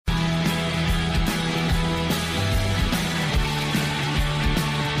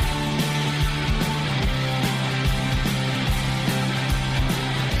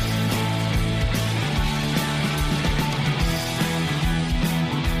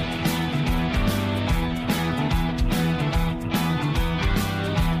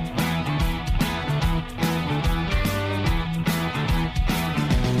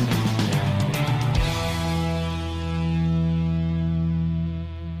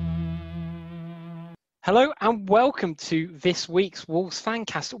Hello and welcome to this week's Wolves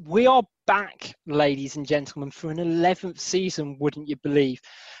Fancast. We are back, ladies and gentlemen, for an 11th season, wouldn't you believe?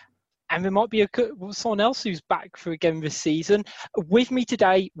 And there might be someone else who's back for again this season. With me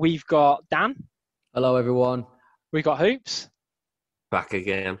today, we've got Dan. Hello, everyone. We've got Hoops. Back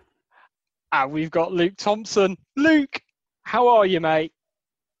again. And we've got Luke Thompson. Luke, how are you, mate?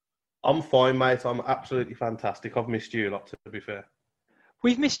 I'm fine, mate. I'm absolutely fantastic. I've missed you a lot, to be fair.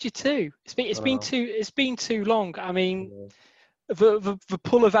 We've missed you too. It's been too long. I mean, the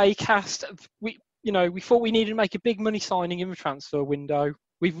pull of Acast. We thought we needed to make a big money signing in the transfer window.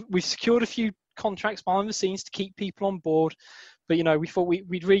 We've secured a few contracts behind the scenes to keep people on board, but we thought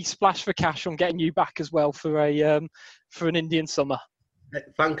we'd really splash for cash on getting you back as well for an Indian summer.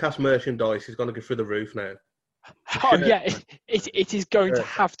 Fancast merchandise is going to go through the roof now. Oh yeah, it is going to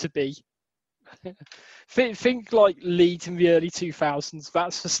have to be. Think like Leeds in the early 2000s.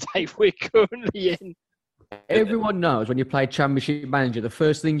 That's the state we're currently in. Everyone knows when you play Championship Manager, the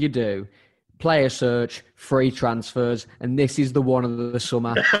first thing you do, player search, free transfers, and this is the one of the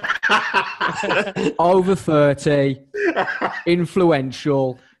summer. Over 30,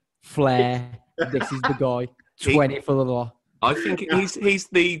 influential, flair. This is the guy. 20 for the lot. I think he's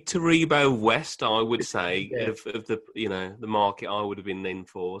the Taribo West, I would say, of the the market I would have been in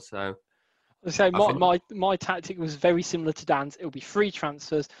for. So my tactic was very similar to Dan's. It'll be free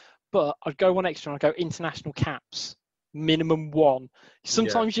transfers, but I'd go one extra and I'd go international caps, minimum one.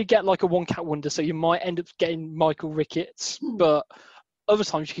 Sometimes you get like a one cap wonder, so you might end up getting Michael Ricketts, but other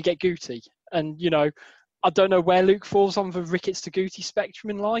times you could get Guti. And I don't know where Luke falls on the Ricketts to Guti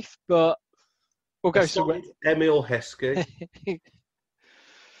spectrum in life, but we'll go through it. Emil Heskey.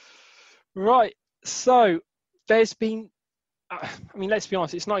 Right. So there's been. I mean, let's be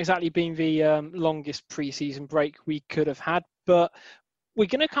honest, it's not exactly been the longest pre-season break we could have had, but we're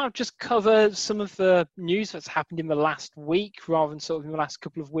going to kind of just cover some of the news that's happened in the last week rather than sort of in the last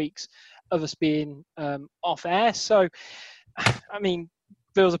couple of weeks of us being off air. So, I mean,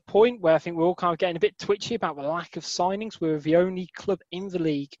 there was a point where I think we're all kind of getting a bit twitchy about the lack of signings. We're the only club in the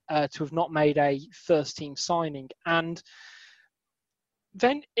league to have not made a first-team signing. And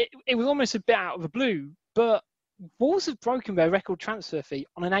then it was almost a bit out of the blue, but Wolves have broken their record transfer fee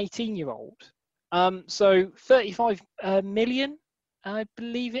on an 18-year-old. So 35 million, I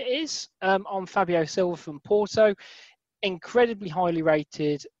believe it is, on Fabio Silva from Porto. Incredibly highly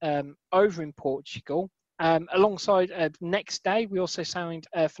rated over in Portugal. Alongside next day, we also signed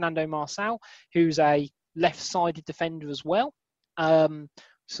Fernando Marçal, who's a left-sided defender as well.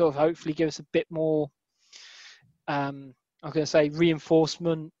 Sort of hopefully give us a bit more, I'm going to say,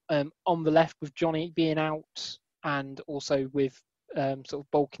 reinforcement on the left with Johnny being out, and also with sort of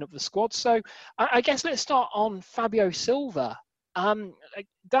bulking up the squad. So I guess let's start on Fabio Silva. Dan,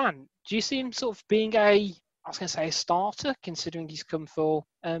 do you see him sort of being a starter, considering he's come for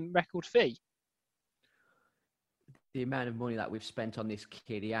record fee? The amount of money that we've spent on this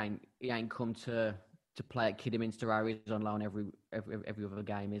kid, he ain't come to play at Kidderminster Harriers on loan every other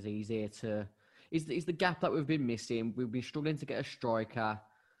game. He's here to... Is the gap that we've been missing. We've been struggling to get a striker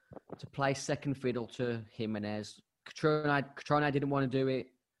to play second fiddle to Jimenez. Catrone didn't want to do it.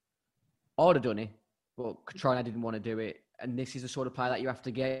 I would have done it, but Catrone didn't want to do it. And this is the sort of player that you have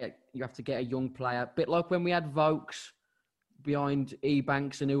to get. You have to get a young player. A bit like when we had Vokes behind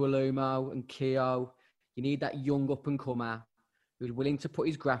Ebanks and Uwalumo and Keogh. You need that young up-and-comer who's willing to put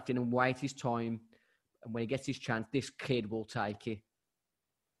his graft in and wait his time. And when he gets his chance, this kid will take it.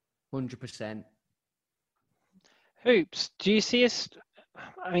 100%. Hoops, do you see us...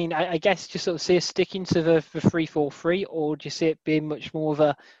 I mean, I guess just sort of see us sticking to the 3-4-3, or do you see it being much more of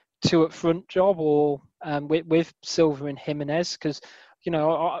a two up front job, or with Silva and Jimenez? Because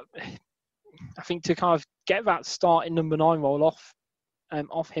I think to kind of get that starting number 9 role off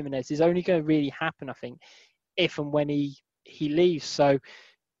Jimenez is only going to really happen, I think, if and when he leaves. So,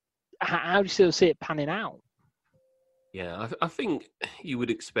 how do you sort of see it panning out? Yeah, I think you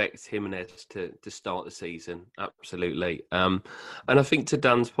would expect Jimenez to start the season, absolutely. And I think to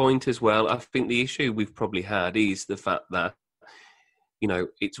Dan's point as well, I think the issue we've probably had is the fact that,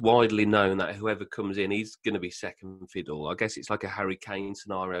 it's widely known that whoever comes in, he's going to be second fiddle. I guess it's like a Harry Kane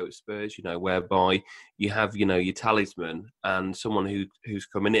scenario at Spurs, whereby you have, your talisman and someone who's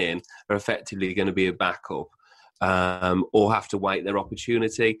coming in are effectively going to be a backup. Or have to wait their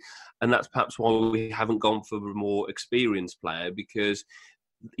opportunity. And that's perhaps why we haven't gone for a more experienced player, because,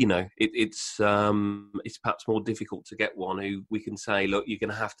 it's perhaps more difficult to get one who we can say, look, you're going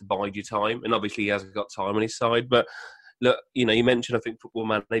to have to bide your time. And obviously he hasn't got time on his side. But look, you mentioned, I think, Football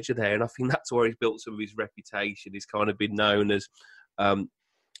Manager there, and I think that's where he's built some of his reputation. He's kind of been known as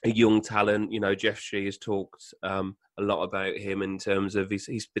a young talent. Jeff Shee has talked a lot about him in terms of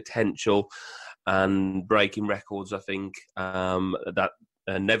his potential and breaking records, I think, that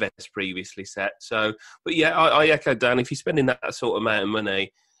Neves previously set. So, but yeah, I echo Dan. If you're spending that sort of amount of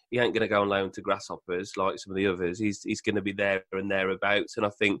money, he ain't going to go on loan to Grasshoppers like some of the others. He's going to be there and thereabouts. And I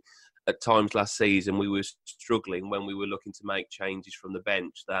think at times last season we were struggling when we were looking to make changes from the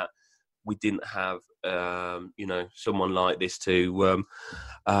bench that we didn't have, someone like this to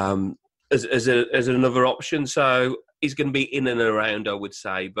as another option. So he's going to be in and around, I would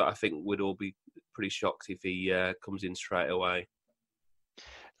say. But I think we'd all be pretty shocked if he comes in straight away.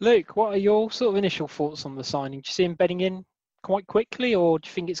 Luke, what are your sort of initial thoughts on the signing? Do you see him bedding in quite quickly, or do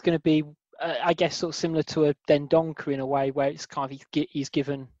you think it's going to be, I guess, sort of similar to a Dendoncker in a way, where it's kind of he's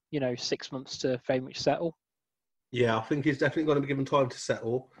given 6 months to very much settle? Yeah, I think he's definitely going to be given time to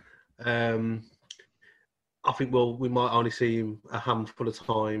settle. I think we might only see him a handful of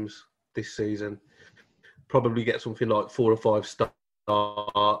times this season. Probably get something like 4 or 5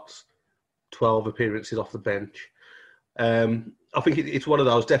 starts, 12 appearances off the bench. I think it's one of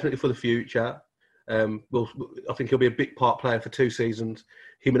those, definitely for the future. I think he'll be a big part player for 2 seasons.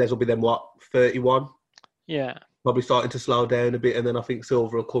 Jimenez will be then, 31? Yeah. Probably starting to slow down a bit, and then I think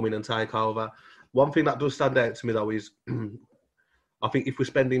Silva will come in and take over. One thing that does stand out to me, though, is I think if we're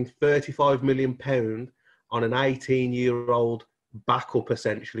spending £35 million on an 18-year-old backup,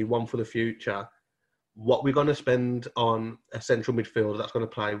 essentially, one for the future, what we're going to spend on a central midfielder that's going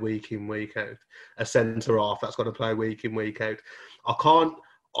to play week in, week out, a centre-half that's going to play week in, week out.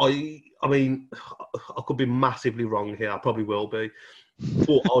 I mean, I could be massively wrong here. I probably will be.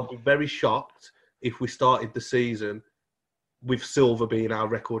 But I'd be very shocked if we started the season with Silva being our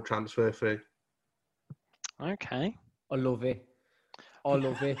record transfer fee. Okay. I love it.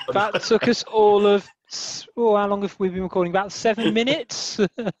 That took us all of... how long have we been recording? About 7 minutes?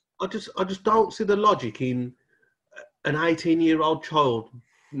 I just don't see the logic in an 18-year-old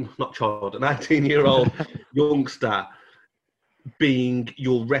an 18-year-old youngster being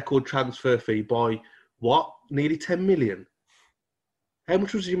your record transfer fee by, nearly 10 million? How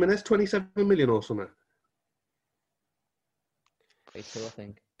much was Jimenez? 27 million or something? 22, I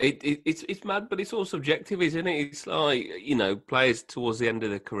think. It's mad, but it's all subjective, isn't it? It's like, players towards the end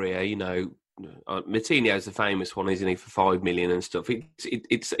of their career, Martinez's the famous one, isn't he, for 5 million and stuff.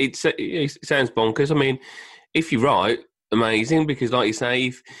 It sounds bonkers. I mean, if you're right, amazing, because like you say,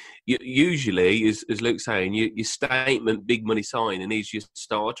 if usually, as Luke's saying, your statement big money signing is your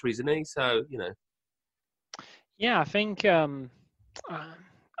starter, isn't he? So, Yeah, I think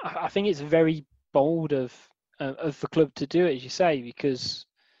it's very bold of the club to do it, as you say, because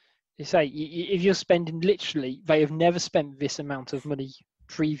you say if you're spending, literally, they have never spent this amount of money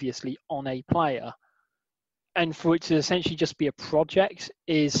previously on a player, and for it to essentially just be a project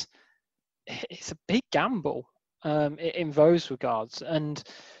it's a big gamble in those regards. And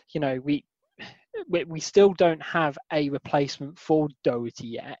we still don't have a replacement for Doherty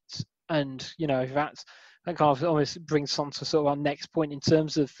yet, and that kind of almost brings on to sort of our next point in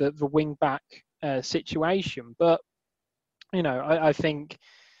terms of the wing back situation. But I think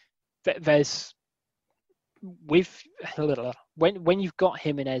that there's, with when you've got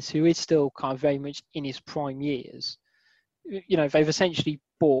Jimenez, who is still kind of very much in his prime years, they've essentially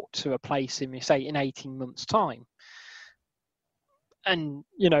bought to replace him, say, in 18 months' time. And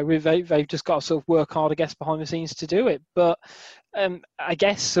they've just got to sort of work hard, I guess, behind the scenes to do it. But I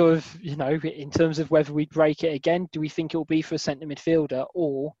guess sort of in terms of whether we break it again, do we think it will be for a centre midfielder,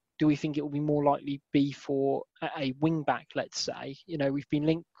 or do we think it will be more likely be for a wing back? Let's say we've been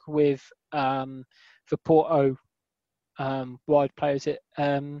linked with the Porto wide players at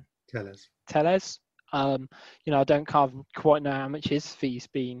Telles. I don't quite know how much his fee's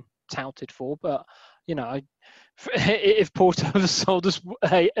been touted for, but if Porto have sold us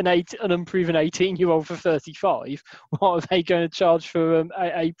an unproven 18-year-old for 35, what are they going to charge for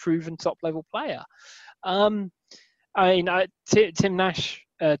a proven top-level player? Tim Nash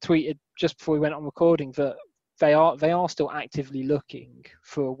tweeted just before we went on recording that they are still actively looking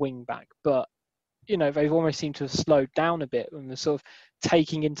for a wing back, but they've almost seemed to have slowed down a bit when they're sort of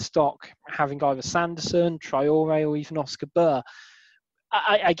taking into stock having either Sanderson, Traore, or even Oscar Burr.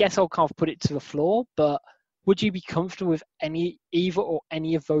 I guess I'll kind of put it to the floor, but would you be comfortable with either or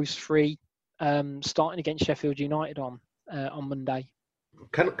any of those three starting against Sheffield United on Monday?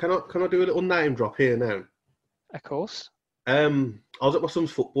 Can I do a little name drop here now? Of course. I was at my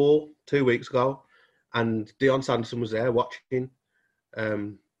son's football 2 weeks ago, and Dion Sanderson was there watching.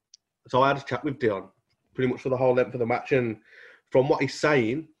 So I had a chat with Dion pretty much for the whole length of the match, and from what he's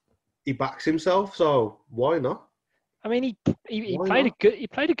saying, he backs himself. So why not? I mean, he Why played not? he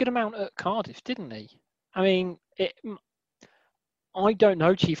played a good amount at Cardiff, didn't he? I mean, I don't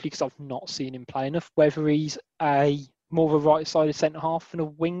know, chiefly because I've not seen him play enough, whether he's more of a right-sided centre half than a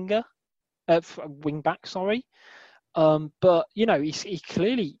winger, wing back, sorry. But you know, he's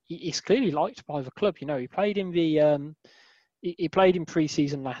clearly liked by the club. You know, he played in the he played in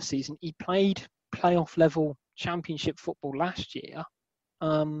pre-season last season. He played playoff level Championship football last year.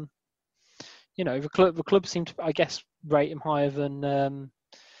 You know, the club seemed to, I guess, rate him higher than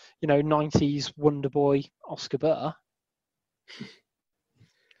you know, 90s wonder boy Oscar Burr.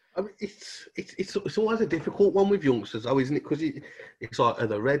 I mean, it's always a difficult one with youngsters, though, isn't it? Because it's like, are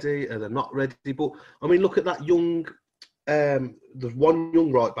they ready? Are they not ready? But I mean, look at that young. There's one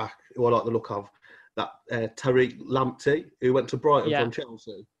young right back who I like the look of, that Tariq Lamptey, who went to Brighton from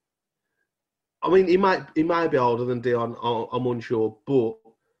Chelsea. I mean, he might be older than Dion. I'm unsure, but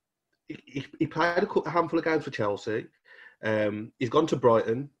he played a handful of games for Chelsea. He's gone to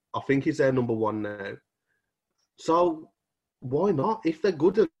Brighton. I think he's their number one now. So why not? If they're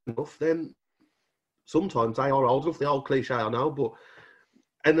good enough, then sometimes they are old enough. The old cliche, I know, but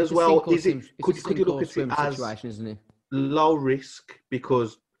and as well, could you look at it as situation, isn't it? Low risk,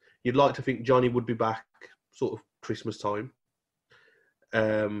 because you'd like to think Johnny would be back sort of Christmas time.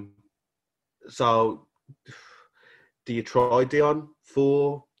 So do you try Dion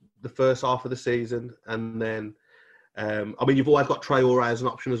for the first half of the season, and then I mean, you've always got Traore as an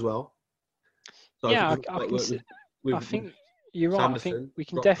option as well. So yeah, I think you're right. I think we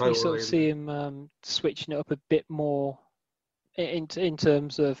can definitely sort of see him switching it up a bit more in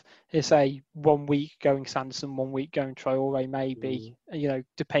terms of, let's say, 1 week going Sanderson, 1 week going Traore, maybe, you know,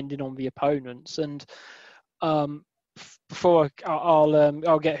 depending on the opponents. And before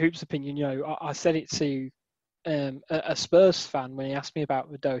I'll get Hoop's opinion, you know, I said it to a Spurs fan when he asked me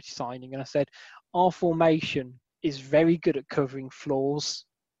about the Doherty signing, and I said, our formation is very good at covering flaws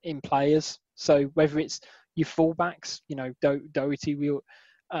in players. So whether it's your fullbacks, you know, Doherty,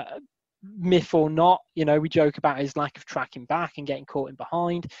 myth or not, you know, we joke about his lack of tracking back and getting caught in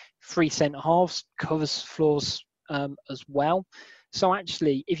behind. 3 centre halves covers flaws as well. So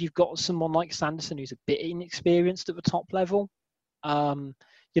actually, if you've got someone like Sanderson who's a bit inexperienced at the top level,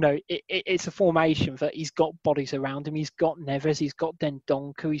 you know, it's a formation that he's got bodies around him. He's got Neves, he's got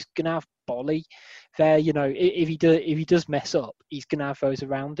Dendoncker, he's gonna have Bolly there. You know, if he does mess up, he's gonna have those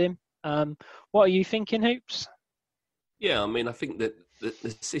around him. What are you thinking, Hoops? Yeah, I mean, I think that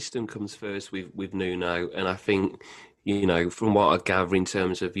the system comes first with Nuno, and I think, you know, from what I gather in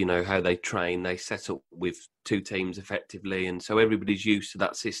terms of, you know, how they train, they set up with 2 teams effectively, and so everybody's used to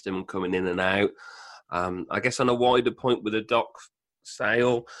that system coming in and out. I guess on a wider point with the Doc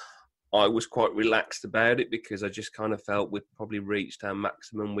sale, I was quite relaxed about it because I just kind of felt we'd probably reached our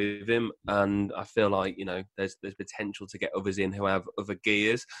maximum with him, and I feel like, you know, there's potential to get others in who have other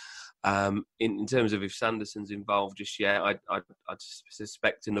gears. In terms of if Sanderson's involved just yet, I'd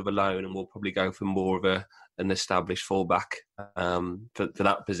suspect another loan, and we'll probably go for more of an established fullback for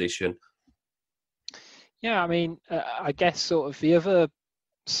that position. Yeah, I mean, I guess sort of the other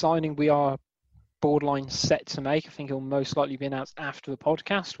signing we are borderline set to make, I think it'll most likely be announced after the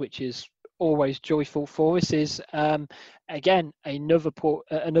podcast, which is always joyful for us, is again another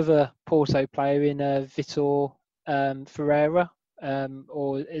Porto player in Vitor Ferreira,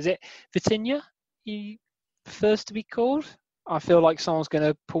 or is it Vitinha he prefers to be called? I feel like someone's going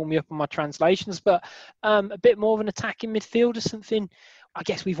to pull me up on my translations, but a bit more of an attacking midfielder, something I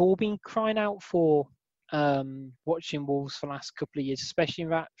guess we've all been crying out for watching Wolves for the last couple of years, especially in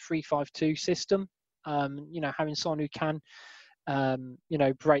that 3-5-2 system. You know, having someone who can, you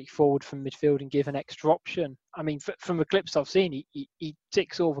know, break forward from midfield and give an extra option. I mean, from the clips I've seen, he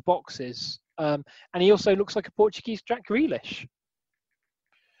ticks all the boxes. And he also looks like a Portuguese Jack Grealish.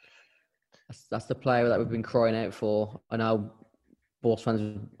 That's the player that we've been crying out for. I know Wolves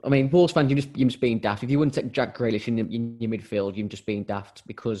fans. I mean, Wolves fans, you're just being daft. If you wouldn't take Jack Grealish in your midfield, you're just being daft,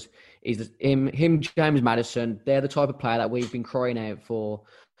 because him, James Maddison, they're the type of player that we've been crying out for.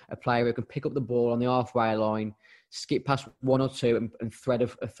 A player who can pick up the ball on the halfway line, skip past 1 or 2 and thread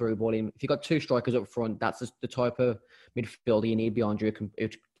a through ball in. If you've got 2 strikers up front, that's the type of midfielder you need behind you. Who can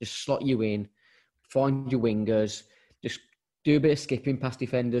just slot you in, find your wingers, just do a bit of skipping past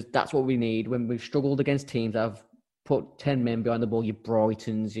defenders. That's what we need when we've struggled against teams that have put 10 men behind the ball, your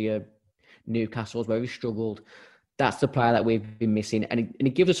Brightons, your Newcastles, where we've struggled. That's the player that we've been missing. And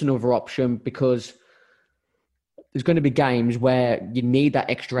it gives us another option, because there's going to be games where you need that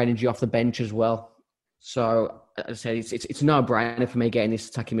extra energy off the bench as well. So, as I said, it's no-brainer for me getting this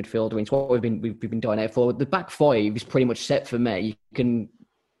attacking midfielder. It's what we've been dying out for. The back 5 is pretty much set for me. You can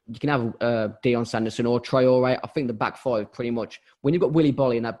you can have Deion Sanderson or Traore. I think the back five pretty much, when you've got Willy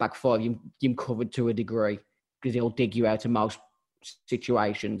Bolly in that back five, you're covered to a degree because he'll dig you out of most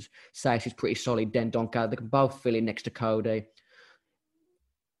situations. Sace is pretty solid. Dendoncker, they can both fill in next to Cody.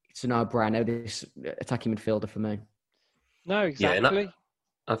 It's a no-brainer, this attacking midfielder for me. No, exactly. Yeah,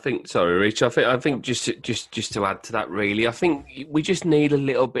 I think, sorry, Rich. I think just to add to that, really, I think we just need a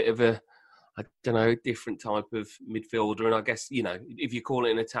little bit of a, I don't know, different type of midfielder. And I guess, if you call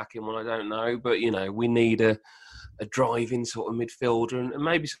it an attacking one, I don't know, but we need a driving sort of midfielder and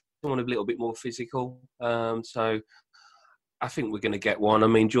maybe someone a little bit more physical. So I think we're going to get one. I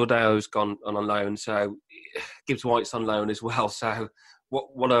mean, Jordao's gone on loan, so Gibbs White's on loan as well. So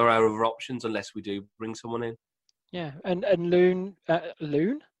what are our other options unless we do bring someone in? Yeah, and Loon,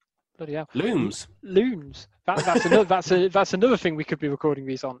 bloody hell, Looms. That's another thing we could be recording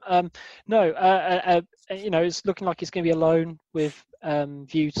these on. It's looking like it's going to be a loan with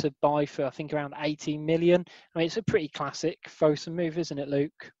view to buy for I think around 18 million. I mean, it's a pretty classic Fosun move, isn't it,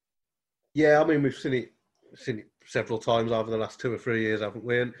 Luke? Yeah, I mean we've seen it several times over the last 2 or 3 years, haven't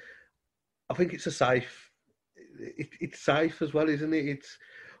we? And I think it's a safe. It's safe as well, isn't it?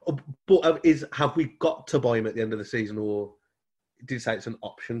 But have we got to buy him at the end of the season, or did you say it's an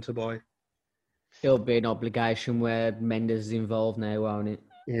option to buy? It'll be an obligation where Mendes is involved now, won't it?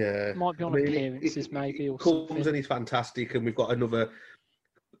 Yeah, might be on appearances, maybe. Or comes something. And he's fantastic, and we've got another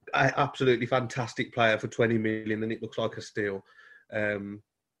absolutely fantastic player for 20 million, and it looks like a steal.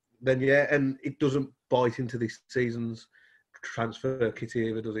 Then yeah, and it doesn't bite into this season's transfer kitty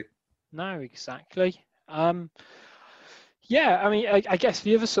either, does it? No, exactly. Yeah, I mean, I guess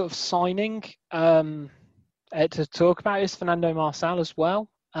the other sort of signing to talk about is Fernando Marçal as well.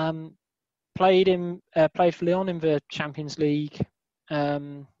 Played for Lyon in the Champions League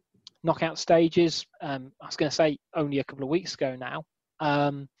knockout stages. I was going to say only a couple of weeks ago now,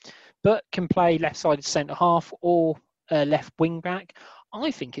 but can play left-sided centre half or left wing back.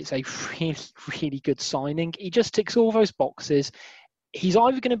 I think it's a really, really good signing. He just ticks all those boxes. He's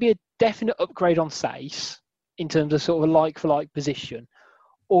either going to be a definite upgrade on Sace in terms of sort of a like-for-like position,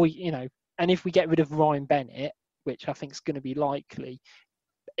 or, and if we get rid of Ryan Bennett, which I think is going to be likely,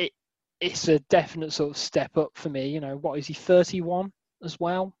 it's a definite sort of step up for me. What is he, 31 as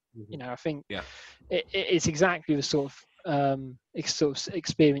well? Mm-hmm. I think it's exactly the sort of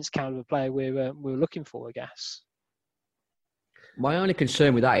experienced caliber player we're looking for, I guess. My only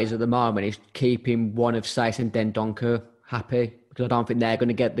concern with that is at the moment is keeping one of Sace and Dendoncker happy, because I don't think they're going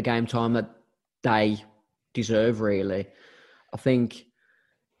to get the game time that they deserve, really. I think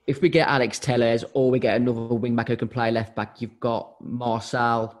if we get Alex Telles or we get another wing back who can play left back, you've got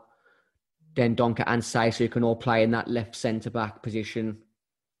Marçal, Dendoncker and Sace who can all play in that left centre back position.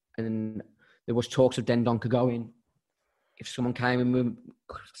 And there was talks of Dendoncker going. If someone came in with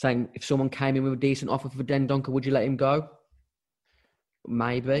a decent offer for Dendoncker, would you let him go?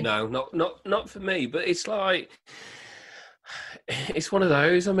 Maybe. No, not for me. But it's like, it's one of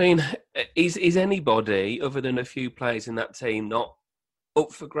those. I mean, is anybody other than a few players in that team not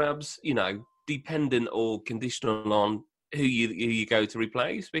up for grabs? Dependent or conditional on who you go to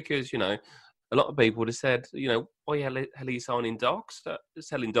replace? Because a lot of people would have said, why hell are you signing Doc?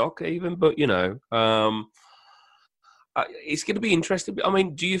 Selling Doc even, but it's going to be interesting. I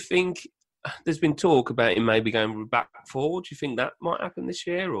mean, do you think there's been talk about him maybe going back forward? Do you think that might happen this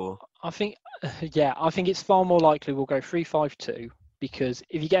year, or? I think it's far more likely we'll go 3-5-2, because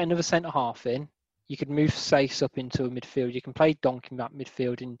if you get another centre half in, you could move Sace up into a midfield. You can play Donk in that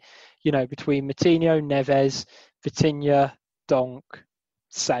midfield, and between Moutinho, Neves, Vitinha, Donk,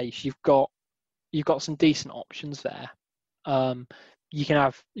 Sace, you've got some decent options there. You can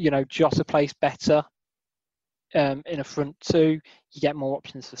have Jota plays better in a front two. You get more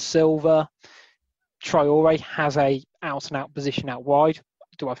options for Silva. Traore has a out-and-out position out wide.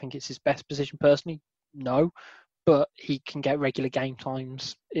 Do I think it's his best position personally? No, but he can get regular game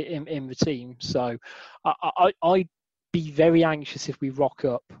times in the team. So I'd be very anxious if we rock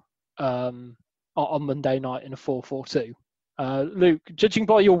up on Monday night in a 4-4-2. Luke, judging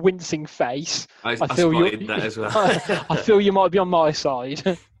by your wincing face, I feel that as well. I feel you might be on my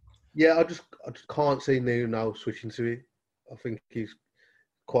side. Yeah, I just can't see Nuno switching to it. I think he's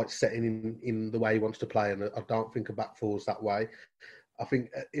quite set in the way he wants to play, and I don't think a back four's that way. I think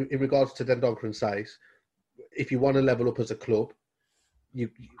in regards to Dendoncker and Sace, if you want to level up as a club,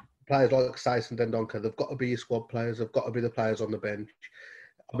 players like Sace and Dendoncker, they've got to be your squad players. They've got to be the players on the bench.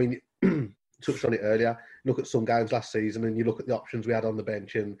 I mean, touched on it earlier. Look at some games last season and you look at the options we had on the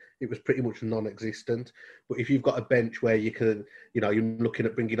bench and it was pretty much non-existent. But if you've got a bench where you can, you're looking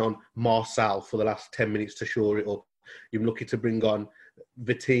at bringing on Marçal for the last 10 minutes to shore it up. You're looking to bring on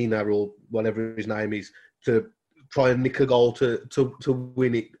Vitina or whatever his name is to try and nick a goal to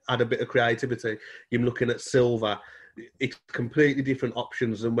win it, add a bit of creativity. You're looking at Silva. It's completely different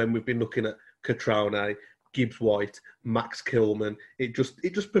options than when we've been looking at Catrone, Gibbs White, Max Kilman. It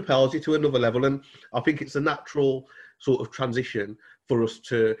just propels you to another level. And I think it's a natural sort of transition for us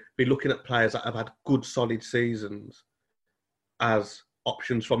to be looking at players that have had good, solid seasons as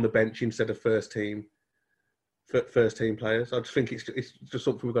options from the bench instead of first team players. I just think it's just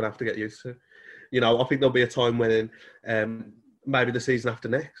something we're going to have to get used to. You know, I think there'll be a time when maybe the season after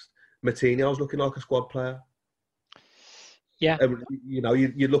next, Martinez's looking like a squad player. Yeah. You know,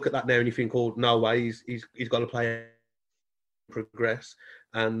 you look at that now and you think, oh, no way, he's got to play progress.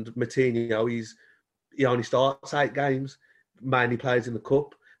 And Martinez, he only starts 8 games, mainly plays in the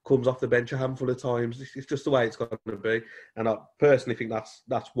cup, comes off the bench a handful of times. It's just the way it's going to be. And I personally think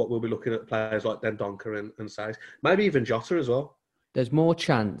that's what we'll be looking at players like Dendoncker and Saïss. Maybe even Jota as well. There's more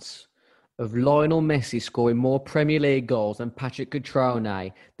chance of Lionel Messi scoring more Premier League goals than Patrick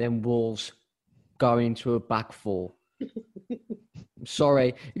Catrone than Wolves going to a back four.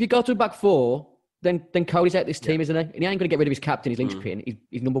 Sorry. If you go to a back four, then Cody's out this team, isn't he? And he ain't going to get rid of his captain, his linchpin.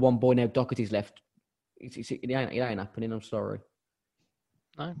 His number one boy now, Doherty's left. It ain't happening, I'm sorry.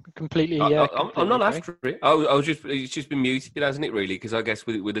 No, completely. I'm not after it. It's just been muted, hasn't it? Really, because I guess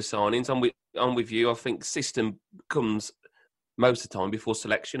with the signings, I'm with you. I think system comes most of the time before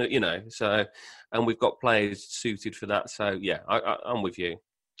selection. You know, so and we've got players suited for that. So yeah, I'm with you.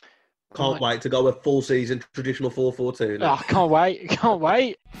 Can't wait to go a full season traditional 4-4-2. Oh, can't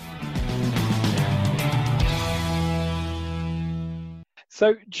wait.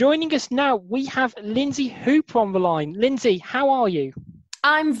 So joining us now, we have Lindsay Hooper on the line. Lindsay, how are you?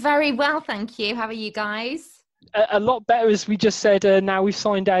 I'm very well, thank you. How are you guys? A lot better, as we just said. Now we've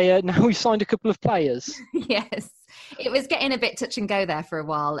signed a couple of players. Yes, it was getting a bit touch and go there for a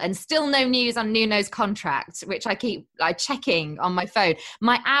while, and still no news on Nuno's contract, which I keep checking on my phone.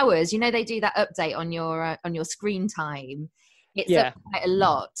 My hours, you know, they do that update on your screen time. It's up quite a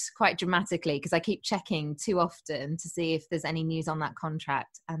lot, quite dramatically, because I keep checking too often to see if there's any news on that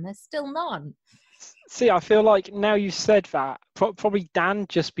contract, and there's still none. See, I feel like now you said that, probably Dan,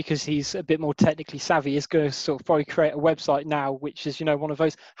 just because he's a bit more technically savvy, is going to sort of probably create a website now, which is, you know, one of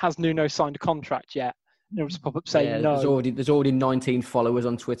those, has Nuno signed a contract yet? And it'll just pop up saying no. There's already 19 followers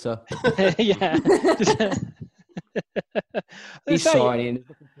on Twitter. Yeah. He's signing.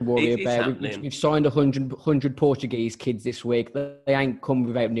 Worry about. We've signed 100 Portuguese kids this week. They ain't come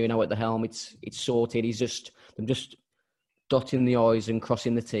without Nuno at the helm. It's sorted. I'm just dotting the I's and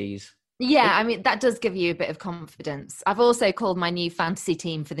crossing the T's. Yeah, I mean, that does give you a bit of confidence. I've also called my new fantasy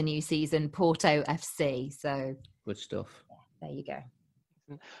team for the new season Porto FC. So good stuff. There you go.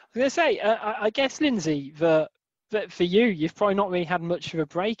 I was going to say, I guess, Lindsay, that for you, you've probably not really had much of a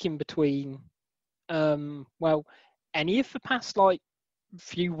break in between, any of the past,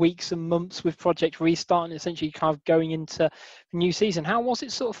 few weeks and months with Project Restart and essentially kind of going into the new season. How was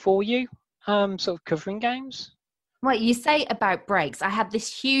it sort of for you, sort of covering games? Well, you say about breaks. I had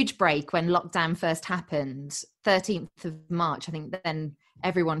this huge break when lockdown first happened, 13th of March. I think then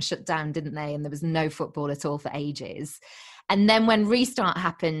everyone shut down, didn't they? And there was no football at all for ages. And then when Restart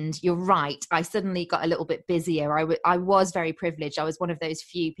happened, you're right, I suddenly got a little bit busier. I was very privileged. I was one of those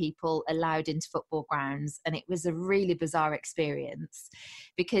few people allowed into football grounds. And it was a really bizarre experience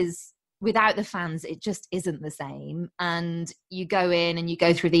because without the fans, it just isn't the same. And you go in and you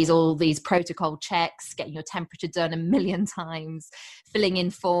go through all these protocol checks, getting your temperature done 1 million times, filling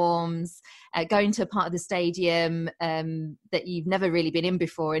in forms, going to a part of the stadium that you've never really been in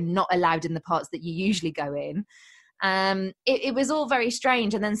before and not allowed in the parts that you usually go in. It was all very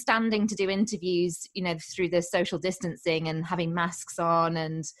strange. And then standing to do interviews, you know, through the social distancing and having masks on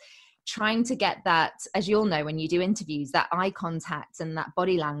and trying to get that, as you all know, when you do interviews, that eye contact and that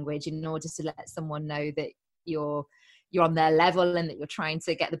body language in order to let someone know that you're on their level and that you're trying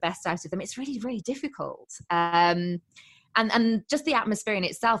to get the best out of them. It's really, really difficult. And just the atmosphere in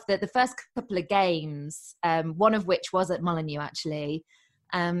itself, the first couple of games, one of which was at Molineux actually,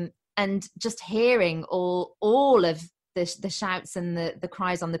 and just hearing all of the shouts and the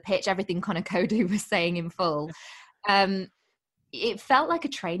cries on the pitch, everything Conor Coady was saying in full, it felt like a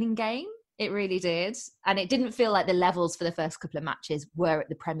training game. It really did. And it didn't feel like the levels for the first couple of matches were at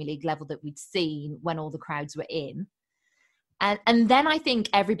the Premier League level that we'd seen when all the crowds were in. And then I think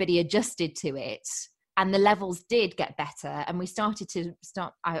everybody adjusted to it and the levels did get better. And we started to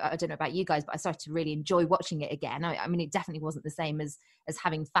I don't know about you guys, but I started to really enjoy watching it again. I mean, it definitely wasn't the same as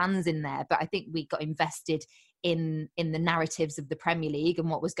having fans in there, but I think we got invested in the narratives of the Premier League and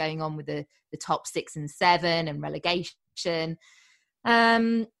what was going on with the top 6 and 7 and relegation.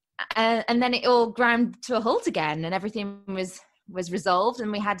 And then it all ground to a halt again, and everything was resolved,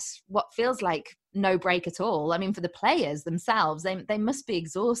 and we had what feels like no break at all. I mean, for the players themselves, they must be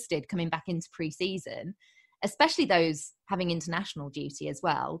exhausted coming back into pre-season, especially those having international duty as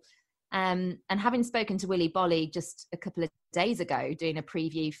well. And having spoken to Willy Bolly just a couple of days ago, doing a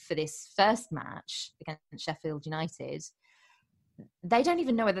preview for this first match against Sheffield United, they don't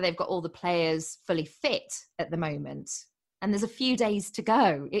even know whether they've got all the players fully fit at the moment. And there's a few days to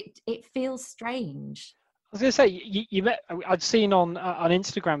go. It feels strange. I was going to say, you met. I'd seen on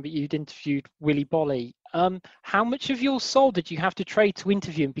Instagram that you'd interviewed Willy Bolly. How much of your soul did you have to trade to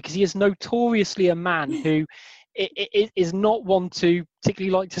interview him? Because he is notoriously a man who is not one to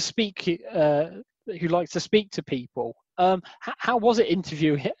particularly like to speak. Who likes to speak to people. How was it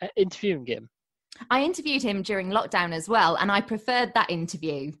interviewing him? I interviewed him during lockdown as well, and I preferred that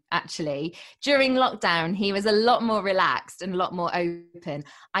interview, actually. During lockdown, he was a lot more relaxed and a lot more open.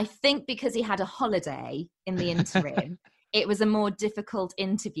 I think because he had a holiday in the interim, it was a more difficult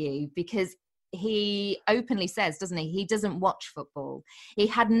interview because he openly says, doesn't he, he doesn't watch football. He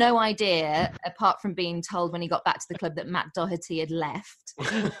had no idea, apart from being told when he got back to the club that Matt Doherty had left.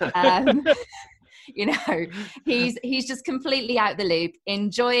 You know, he's just completely out the loop,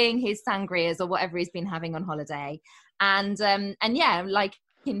 enjoying his sangrias or whatever he's been having on holiday, and yeah, like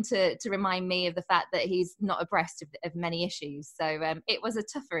him to remind me of the fact that he's not abreast of many issues. So it was a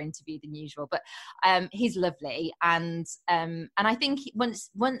tougher interview than usual, but he's lovely, and I think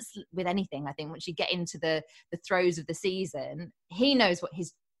once with anything, I think once you get into the throes of the season, he knows what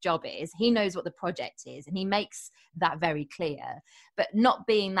his job is, he knows what the project is, and he makes that very clear. But not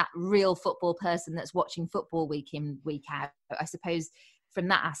being that real football person that's watching football week in, week out, I suppose from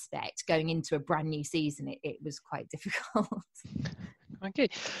that aspect, going into a brand new season, it was quite difficult. Okay.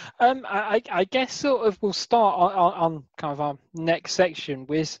 I guess sort of we'll start on kind of our next section,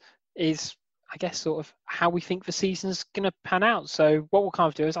 which is I guess sort of how we think the season's going to pan out. So what we'll kind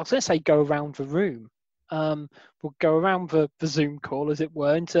of do is I was going to say go around the room. We'll go around the Zoom call, as it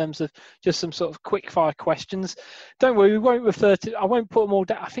were, in terms of just some sort of quick fire questions. Don't worry, we won't I won't put them all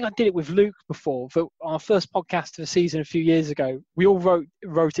down. I think I did it with Luke before, but on our first podcast of the season a few years ago, we all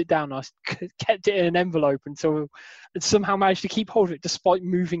wrote it down. I kept it in an envelope until it somehow managed to keep hold of it despite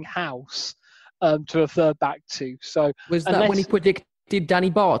moving house to refer back to. So was that when he predicted Danny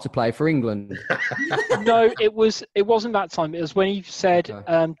Bart to play for England? No, it wasn't that time. It was when he said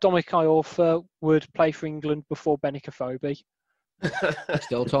Dominic Iorfa would play for England before Benik Afobe.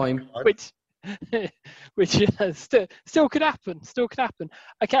 Still time. Which still could happen. Still could happen.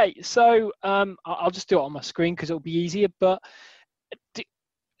 Okay, so I'll just do it on my screen because it'll be easier. But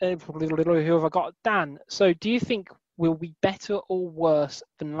who have I got? Dan. So do you think we'll be better or worse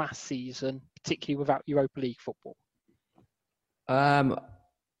than last season, particularly without Europa League football?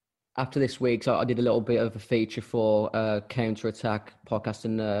 After this week, so I did a little bit of a feature for Counter Attack podcast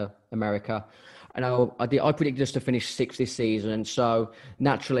in America, and I predicted us to finish 6th this season. So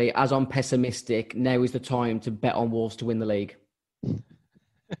naturally, as I'm pessimistic, now is the time to bet on Wolves to win the league.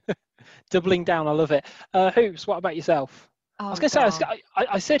 Doubling down, I love it. Hoops, what about yourself? Oh, I was going to say,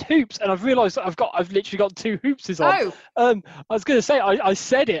 I said hoops, and I've realised that I've literally got 2 hoopses on. Oh. I was going to say, I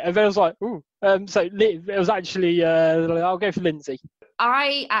said it, and then I was like, ooh. So it was actually, I'll go for Lindsay.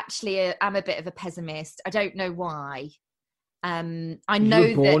 I actually am a bit of a pessimist. I don't know why. I know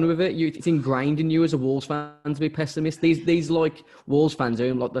you were born with it. It's ingrained in you as a Wolves fan to be pessimist. These like Wolves fans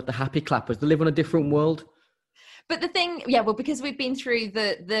are like the happy clappers. They live on a different world. But the thing, because we've been through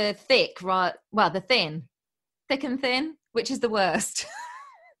the thick, right? Well, the thin, thick and thin. Which is the worst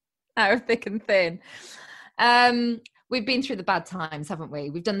out of thick and thin? We've been through the bad times, haven't we?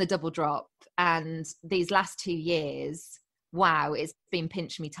 We've done the double drop. And these last 2 years, wow, it's been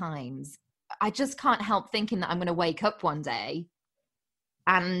pinch me times. I just can't help thinking that I'm going to wake up one day.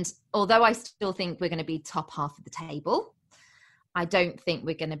 And although I still think we're going to be top half of the table, I don't think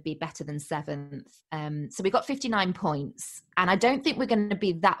we're going to be better than 7th. So we got 59 points. And I don't think we're going to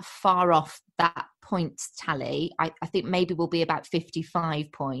be that far off that points tally. I think maybe we'll be about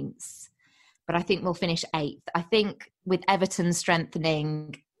 55 points. But I think we'll finish 8th. I think with Everton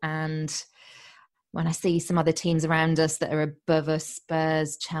strengthening, and when I see some other teams around us that are above us,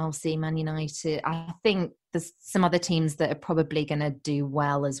 Spurs, Chelsea, Man United, I think there's some other teams that are probably going to do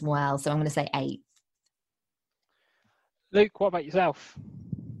well as well. So I'm going to say 8th. Luke, what about yourself?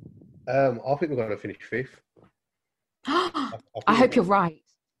 I think we're going to finish 5th. I hope you're right.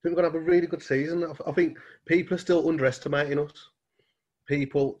 I think we're going to have a really good season. I think people are still underestimating us.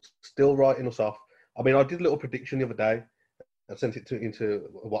 People still writing us off. I mean, I did a little prediction the other day. I sent it into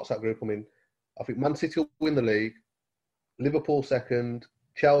a WhatsApp group. I mean, I think Man City will win the league. Liverpool second,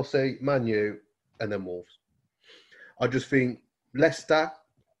 Chelsea, Man U, and then Wolves. I just think Leicester,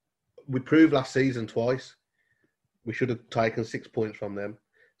 we proved last season twice. We should have taken 6 points from them.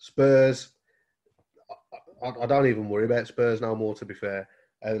 Spurs, I don't even worry about Spurs no more, to be fair.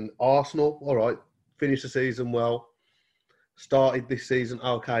 And Arsenal, all right, finished the season well. Started this season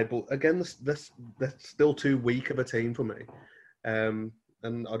okay, but again, they're still too weak of a team for me. And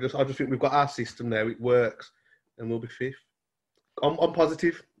I just think we've got our system there. It works, and we'll be fifth. I'm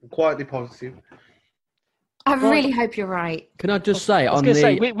positive. I'm quietly positive. I really hope you're right. Can I just say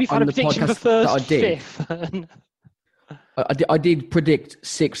we've had a prediction for first, fifth. I did predict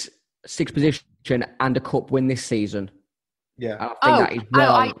sixth position and a cup win this season. Yeah, I think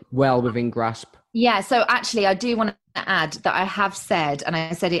that is well within grasp. Yeah, so actually, I do want to add that I have said, and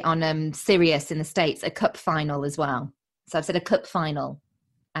I said it on Sirius in the States, a cup final as well. So I've said a cup final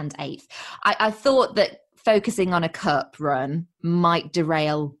and 8th. I thought that focusing on a cup run might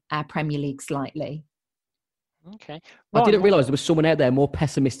derail our Premier League slightly. Okay. I didn't realise there was someone out there more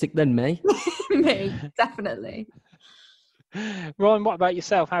pessimistic than me. Me, definitely. Ryan, what about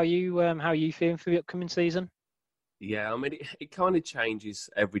yourself? How are you feeling for the upcoming season? Yeah, I mean, it kind of changes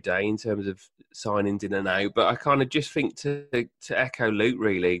every day in terms of signings in and out, but I kind of just think to echo Luke,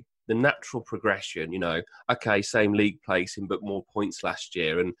 really, the natural progression, okay, same league placing, but more points last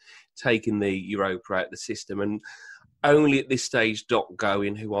year, and taking the Europa out of the system, and only at this stage Doc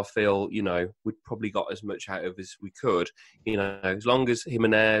going, who I feel, we'd probably got as much out of as we could. As long as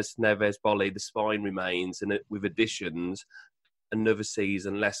Jimenez, Neves, Bolly, the spine remains, and with additions, another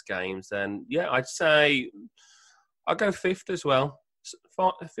season, less games, then, yeah, I'd say I'll go 5th as well,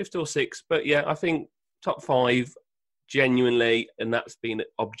 5th or 6th. But, yeah, I think top 5, genuinely, and that's been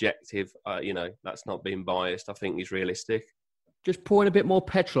objective, that's not being biased, I think is realistic. Just pouring a bit more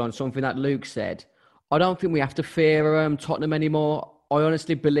petrol on something that Luke said. I don't think we have to fear Tottenham anymore. I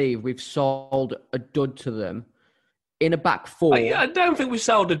honestly believe we've sold a dud to them in a back four. I don't think we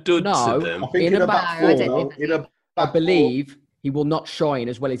sold a dud to them. I think in a back four, I believe he will not shine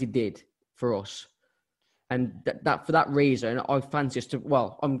as well as he did for us, and that for that reason, I fancy us to.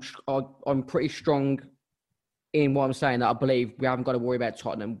 Well, I'm pretty strong in what I'm saying, that I believe we haven't got to worry about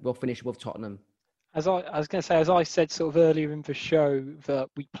Tottenham. We'll finish with Tottenham. As I said sort of earlier in the show, that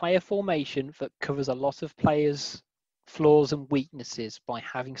we play a formation that covers a lot of players' flaws and weaknesses by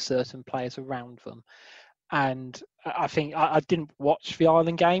having certain players around them. And I think I didn't watch the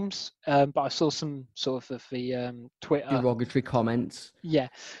Ireland games, but I saw some sort of the Twitter derogatory comments. Yeah.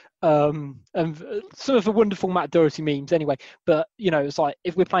 And some of the wonderful Matt Doherty memes anyway. But, it's like,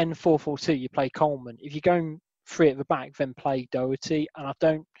 if we're playing 4-4-2, you play Coleman. If you're going 3 at the back, then play Doherty.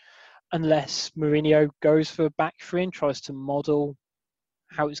 And unless Mourinho goes for a back 3 and tries to model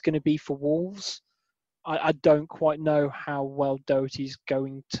how it's going to be for Wolves, I don't quite know how well Doherty's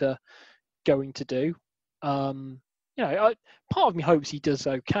going to do. Part of me hopes he does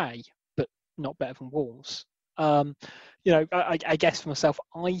okay, but not better than Wolves. I guess for myself,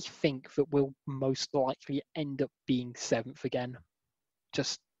 I think that we'll most likely end up being 7th again.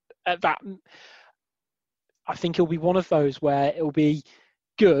 Just at that, I think it'll be one of those where it'll be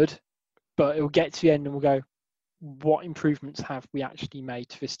good, but it'll get to the end and we'll go, what improvements have we actually made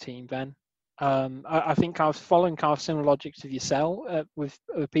to this team then? I think I was following kind of similar logic to yourself with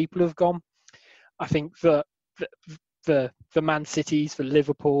people who have gone. I think that the Man Cities, the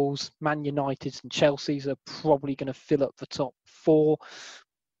Liverpools, Man Uniteds and Chelsea's are probably going to fill up the top 4.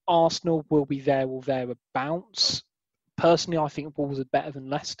 Arsenal will be there or thereabouts. Personally, I think Wolves are better than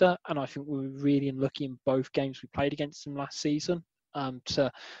Leicester, and I think we were really unlucky in both games we played against them last season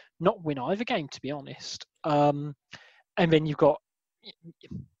to not win either game, to be honest. And then you've got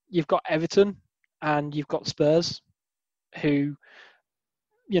Everton and you've got Spurs, who,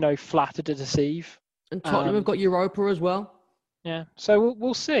 flatter to deceive. And Tottenham have got Europa as well. Yeah, so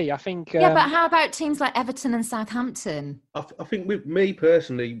we'll see. I think. Yeah, but how about teams like Everton and Southampton? I think with me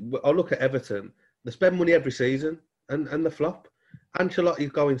personally, I look at Everton. They spend money every season, and the flop.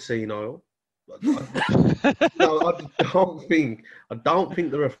 Ancelotti's going senile. I don't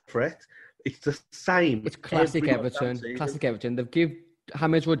think they're a threat. It's the same. It's classic Everton. Classic Everton. They've given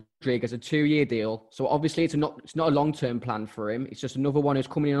James Rodriguez a 2-year deal, so obviously it's not a long-term plan for him. It's just another one who's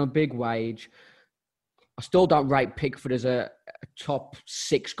coming in on a big wage. I still don't rate Pickford as a top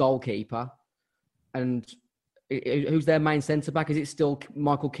 6 goalkeeper. And who's their main centre-back? Is it still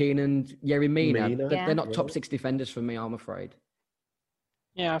Michael Keane and Yerry Mina? They're not top 6 defenders for me, I'm afraid.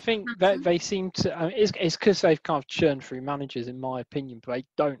 Yeah, I think that they seem to... it's because they've kind of churned through managers, in my opinion, but they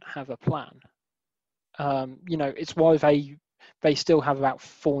don't have a plan. It's why they still have about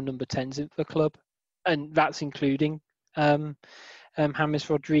 4 number 10s in the club. And that's including James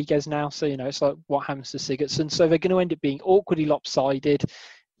Rodriguez now. So, it's like what happens to Sigurdsson. So they're going to end up being awkwardly lopsided.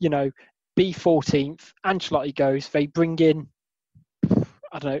 B 14th, Ancelotti goes, they bring in,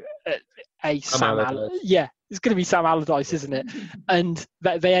 I don't know, a Sam Allardyce. Yeah, it's going to be Sam Allardyce, isn't it? And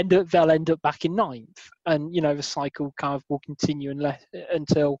they'll end up back in 9th. And, the cycle kind of will continue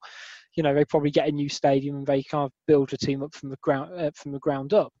until, they probably get a new stadium and they kind of build a team up from the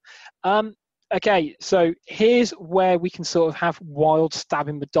ground up. Okay, so here's where we can sort of have wild stab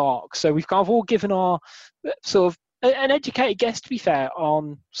in the dark. So we've kind of all given our sort of an educated guess, to be fair,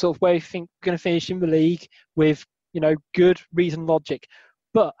 on sort of where we think we're going to finish in the league with, good reason, logic.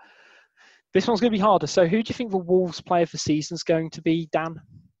 But this one's going to be harder. So who do you think the Wolves player of the season is going to be, Dan?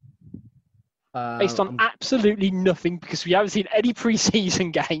 Based on absolutely nothing, because we haven't seen any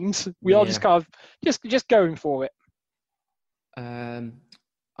pre-season games. We are just kind of just going for it. I'm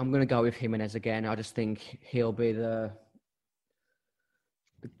going to go with Jimenez again. I just think he'll be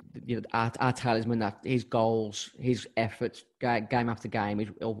our talisman, that his goals, his efforts, game after game is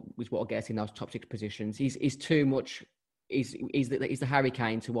what will get us in those top 6 positions. He's too much. He's the Harry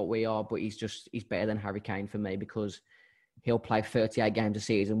Kane to what we are, but he's better than Harry Kane for me, because he'll play 38 games a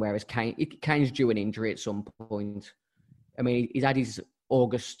season, whereas Kane's due an injury at some point. I mean, he's had his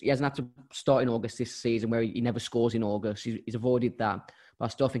August. He hasn't had to start in August this season, where he never scores in August. He's avoided that, but I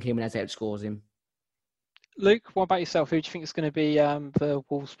still think Jimenez outscores him. Luke, what about yourself? Who do you think is going to be the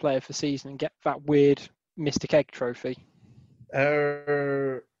Wolves player for the season and get that weird Mystic Egg trophy?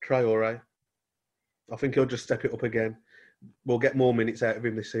 Traore. I think he'll just step it up again. We'll get more minutes out of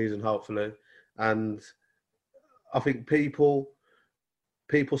him this season, hopefully. And I think people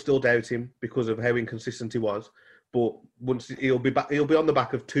still doubt him because of how inconsistent he was. But once he'll be back, he'll be on the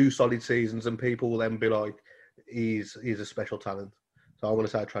back of 2 solid seasons, and people will then be like, he's a special talent. So I'm going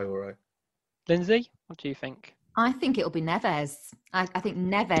to say Traore. Lindsay, what do you think? I think it'll be Neves. I think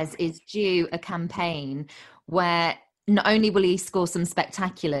Neves is due a campaign where not only will he score some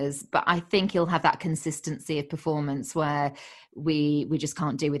spectaculars, but I think he'll have that consistency of performance where we just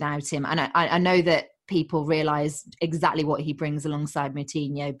can't do without him. And I know that people realise exactly what he brings alongside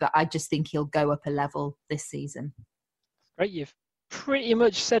Moutinho, but I just think he'll go up a level this season. Great, you've pretty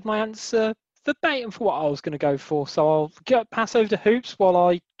much said my answer verbatim for what I was going to go for. So I'll pass over to Hoops while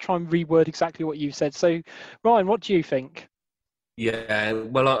I try and reword exactly what you said. So, Ryan, what do you think? Yeah,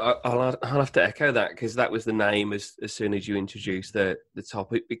 well, I'll have to echo that, because that was the name as soon as you introduced the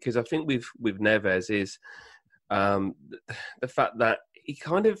topic. Because I think with Neves is the fact that he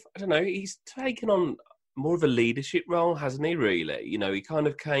kind of, I don't know, he's taken on more of a leadership role, hasn't he, really? He kind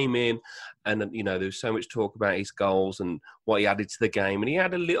of came in and, there was so much talk about his goals and what he added to the game. And he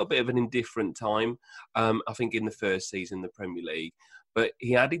had a little bit of an indifferent time, I think, in the first season in the Premier League. But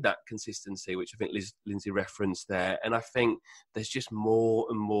he added that consistency, which I think Lindsay referenced there. And I think there's just more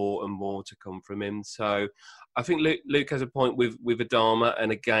and more and more to come from him. So I think Luke has a point with Adama,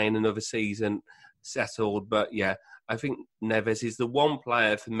 and again, another season settled. But yeah, I think Neves is the one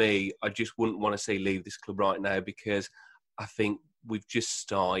player for me I just wouldn't want to see leave this club right now, because I think we've just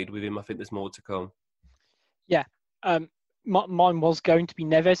started with him. I think there's more to come. Yeah. Mine was going to be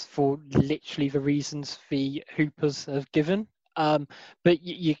Neves for literally the reasons the Hoopers have given. But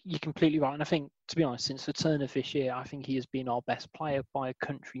you're completely right. And I think, to be honest, since the turn of this year, I think he has been our best player by a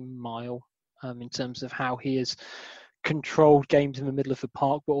country mile in terms of how he has controlled games in the middle of the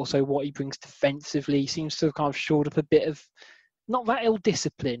park, but also what he brings defensively. He seems to have kind of shored up a bit of, not that ill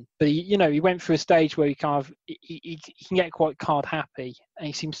discipline, but he went through a stage where he kind of he can get quite card happy, and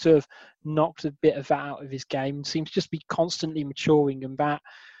he seems to have knocked a bit of that out of his game, and seems to just be constantly maturing, and that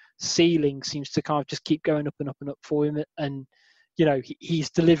ceiling seems to kind of just keep going up and up and up for him. And he's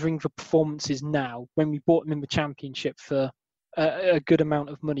delivering the performances now. When we bought him in the Championship for a good amount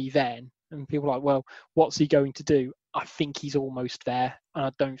of money then, and people are like, well, what's he going to do? I think he's almost there, and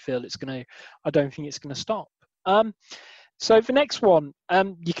I don't think it's going to stop. So the next one,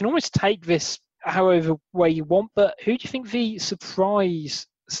 you can almost take this however way you want, but who do you think the surprise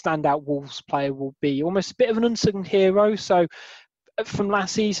standout Wolves player will be? Almost a bit of an unsung hero. So from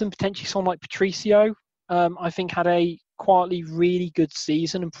last season, potentially someone like Patricio, I think had a quietly really good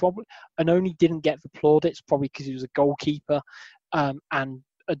season, and only didn't get the plaudits, probably because he was a goalkeeper, and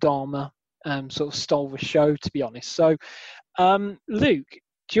Adama sort of stole the show, to be honest. So, Luke,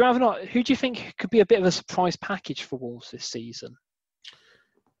 who do you think could be a bit of a surprise package for Wolves this season?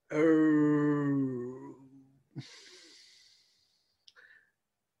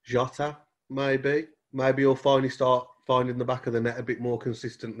 Jota, maybe. Maybe he'll finally start finding the back of the net a bit more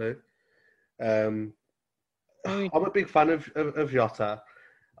consistently. I'm a big fan of Jota.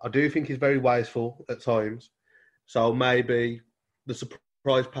 I do think he's very wasteful at times. So maybe the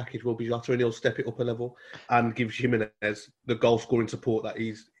surprise package will be Jota, and he'll step it up a level and give Jimenez the goal scoring support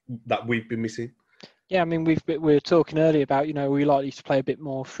that we've been missing. Yeah, I mean, we were talking earlier about, we're likely to play a bit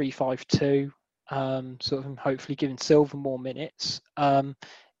more 3-5-2, sort of hopefully giving Silva more minutes.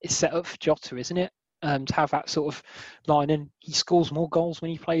 It's set up for Jota, isn't it? To have that sort of line, and he scores more goals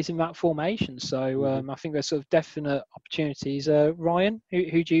when he plays in that formation. So I think there's sort of definite opportunities. Ryan,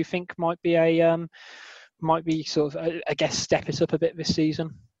 who do you think might be sort of, I guess, step it up a bit this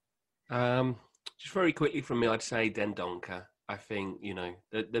season? Just very quickly from me, I'd say Dendoncker. I think,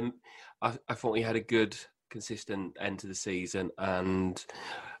 I thought he had a good, consistent end to the season, and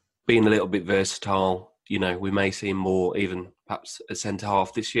being a little bit versatile, we may see him more even perhaps a centre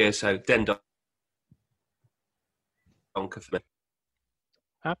half this year. So Dendoncker for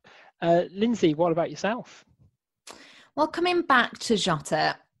me. Lindsay, what about yourself? Well, coming back to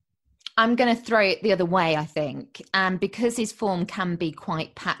Jota, I'm going to throw it the other way, I think. And because his form can be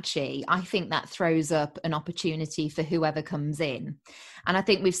quite patchy, I think that throws up an opportunity for whoever comes in. And I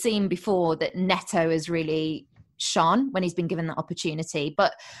think we've seen before that Neto has really shone when he's been given that opportunity.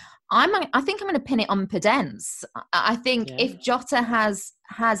 But I think I'm going to pin it on Podence. I think if Jota has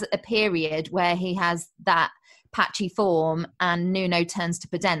a period where he has that patchy form and Nuno turns to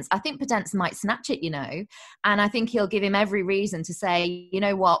Podence, I think Podence might snatch it, and I think he'll give him every reason to say, you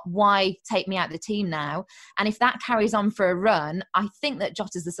know what, why take me out of the team now? And if that carries on for a run, I think that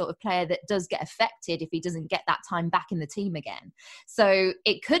Jota's the sort of player that does get affected if he doesn't get that time back in the team again. So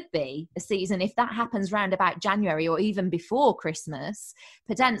it could be a season, if that happens round about January or even before Christmas,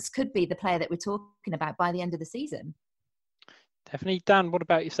 Podence could be the player that we're talking about by the end of the season. Definitely. Dan, what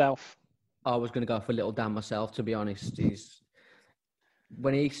about yourself? I was going to go for Little Dan myself, to be honest.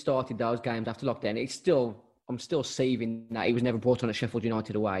 When he started those games after lockdown, I'm still seething that he was never brought on at Sheffield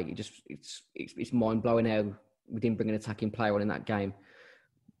United away. It's mind blowing how we didn't bring an attacking player on in that game.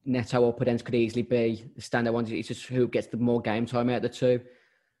 Neto or Podence could easily be the standout ones. It's just who gets the more game time out of the two.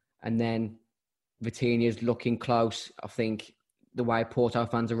 And then Vitinha's looking close. I think the way Porto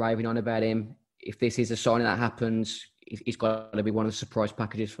fans are raving on about him, if this is a sign that happens, he's got to be one of the surprise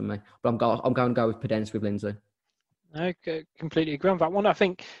packages for me. But I'm going to go with Podence with Lindsay. Okay, completely agree on that one. I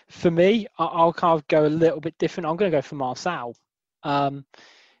think for me, I'll kind of go a little bit different. I'm going to go for Marçal,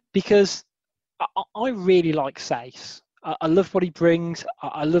 because I really like Saïss. I love what he brings.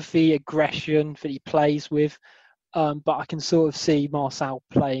 I love the aggression that he plays with. But I can sort of see Marçal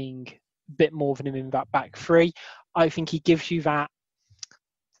playing a bit more than him in that back three. I think he gives you that,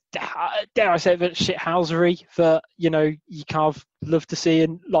 dare I say, that shithousery that you kind of love to see,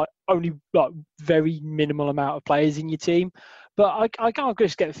 and only very minimal amount of players in your team. But I can't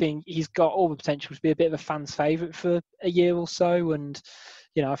just get the thing. He's got all the potential to be a bit of a fan's favourite for a year or so, and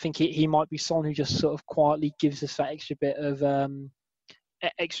I think he might be someone who just sort of quietly gives us that extra bit of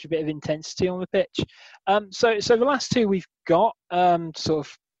intensity on the pitch. So the last two we've got sort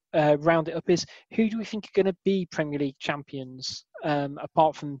of round it up is, who do we think are going to be Premier League champions?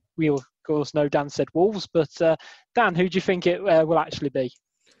 Apart from, we of course know Dan said Wolves, but Dan, who do you think it will actually be?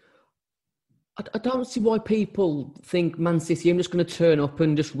 I don't see why people think Man City are just going to turn up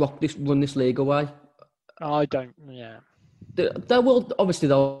and just run this league away. I don't. Yeah, they'll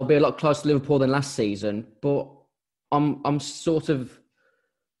be a lot closer to Liverpool than last season, but I've been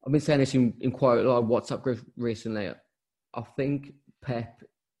saying this in quite a lot of WhatsApp groups recently. I think Pep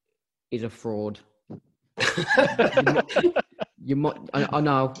is a fraud. You might. I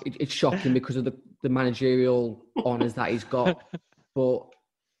know it's shocking because of the managerial honours that he's got, but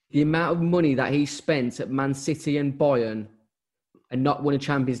the amount of money that he spent at Man City and Bayern and not won a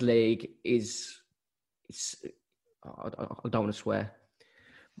Champions League I don't want to swear.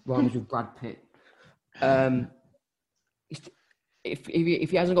 Rhymes with Brad Pitt. If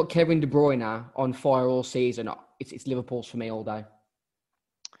he hasn't got Kevin De Bruyne on fire all season, it's Liverpool's for me all day.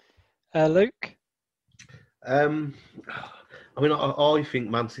 Luke? I think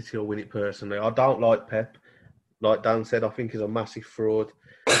Man City will win it personally. I don't like Pep. Like Dan said, I think he's a massive fraud.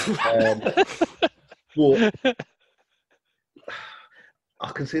 But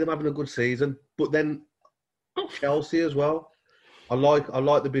I can see them having a good season. But then Chelsea as well. I like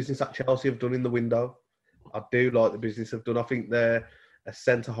the business that Chelsea have done in the window. I do like the business they've done. I think they're a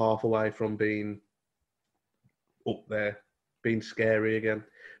centre half away from being up there, being scary again.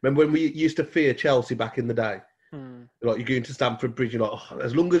 Remember when we used to fear Chelsea back in the day? Like, you're going to Stamford Bridge, you're like,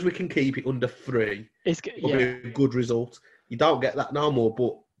 as long as we can keep it under 3, it'll be a good result. You don't get that no more,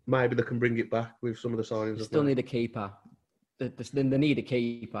 but maybe they can bring it back with some of the signings. They still need a keeper. They need a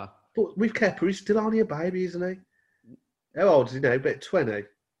keeper. But with Kepa, he's still only a baby, isn't he? How old is he now? About 20.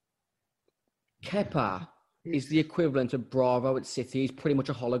 Kepa? is the equivalent of Bravo at City. He's pretty much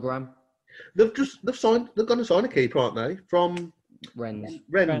a hologram. They're going to sign a keeper, aren't they? From Rennes.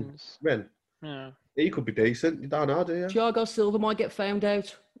 Ren. Yeah. He could be decent. You don't know, do you? Thiago Silva might get found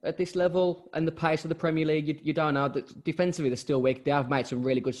out at this level and the pace of the Premier League. You don't know. Defensively, they're still weak. They have made some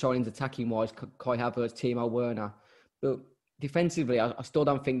really good signings attacking-wise, Kai Havertz, Timo Werner. But defensively, I still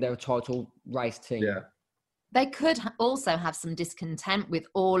don't think they're a title race team. Yeah. They could also have some discontent with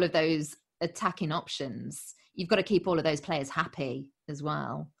all of those attacking options. You've got to keep all of those players happy as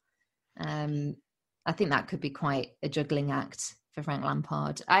well. I think that could be quite a juggling act for Frank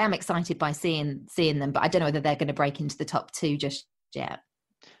Lampard. I am excited by seeing them, but I don't know whether they're going to break into the top two just yet.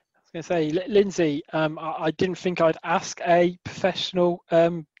 I was going to say, Lindsay, I didn't think I'd ask a professional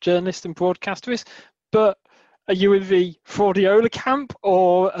journalist and broadcaster this, but are you in the Fraudiola camp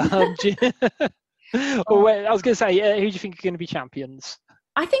or or wait, I was going to say, who do you think are going to be champions?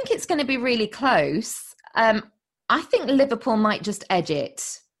 I think it's going to be really close. I think Liverpool might just edge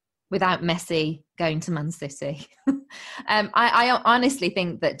it without Messi going to Man City. I honestly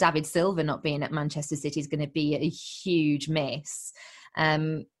think that David Silva not being at Manchester City is going to be a huge miss.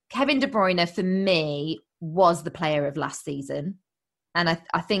 Kevin De Bruyne, for me, was the player of last season. And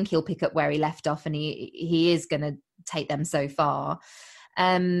I think he'll pick up where he left off, and he is going to take them so far.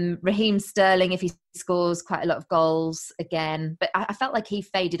 Raheem Sterling, if he scores quite a lot of goals again. But I felt like he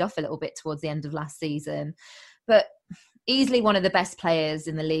faded off a little bit towards the end of last season. But easily one of the best players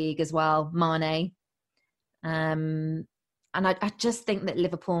in the league as well, Mane. And I just think that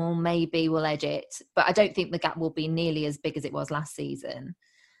Liverpool maybe will edge it. But I don't think the gap will be nearly as big as it was last season.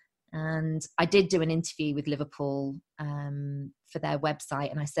 And I did do an interview with Liverpool for their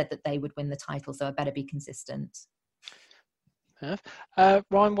website, and I said that they would win the title, so I better be consistent.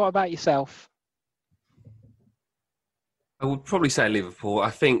 Ryan, what about yourself? I would probably say Liverpool. I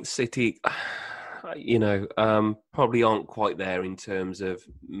think City, probably aren't quite there in terms of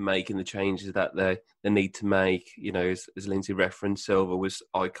making the changes that they need to make. You know, as Lindsay referenced, Silva was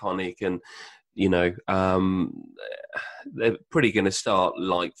iconic, and they're pretty going to start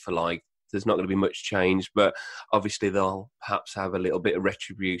like for like. There's not going to be much change, but obviously they'll perhaps have a little bit of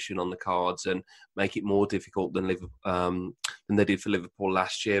retribution on the cards and make it more difficult than they did for Liverpool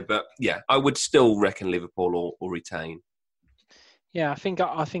last year. But yeah, I would still reckon Liverpool or retain. Yeah, I think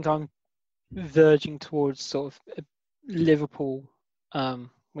I'm verging towards sort of Liverpool,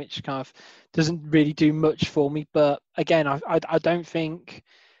 which kind of doesn't really do much for me. But again, I don't think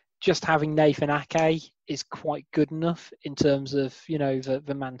just having Nathan Ake is quite good enough in terms of,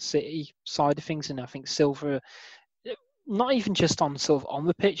 the Man City side of things. And I think Silva, not even just on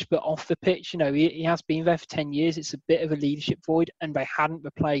the pitch, but off the pitch, he has been there for 10 years. It's a bit of a leadership void, and they hadn't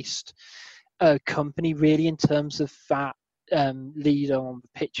replaced Kompany really in terms of that leader on the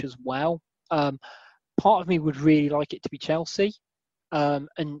pitch as well. Part of me would really like it to be Chelsea, and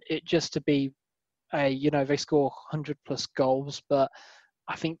it just to be they score 100 plus goals, but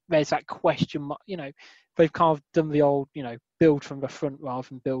I think there's that question mark. They've kind of done the old, build from the front rather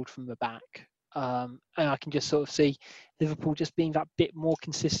than build from the back. And I can just sort of see Liverpool just being that bit more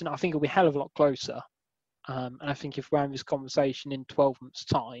consistent. I think it'll be a hell of a lot closer. And I think if we're having this conversation in 12 months'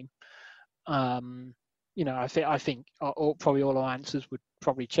 time, I think probably all our answers would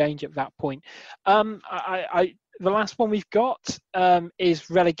probably change at that point. The last one we've got is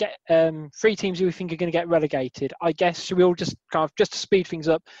relegate. 3 teams who we think are going to get relegated. I guess should we all just kind of, just to speed things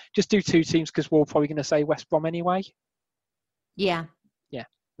up, just do 2 teams because we're all probably going to say West Brom anyway. Yeah.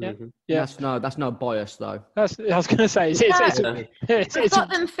 Mm-hmm. Yeah. That's no bias though. I was going to say I've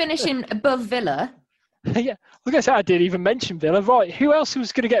got them finishing above Villa. Yeah, I was going to say I didn't even mention Villa. Right, who else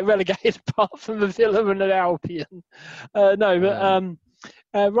was going to get relegated apart from the Villa and the Albion?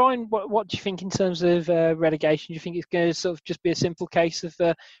 Ryan, what do you think in terms of relegation? Do you think it's going to sort of just be a simple case of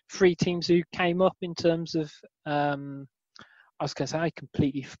 3 teams who came up in terms of, I was going to say I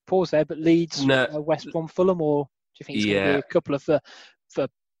completely paused there, but Leeds, West Brom, Fulham, or do you think it's going to be a couple of the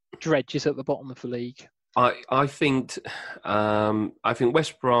dredges at the bottom of the league? I think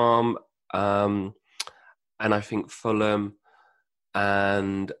West Brom, and I think Fulham,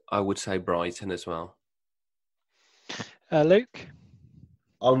 and I would say Brighton as well. Luke?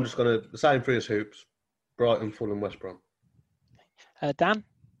 I'm just going to, the same 3 as Hoops: Brighton, Fulham, West Brom. Dan?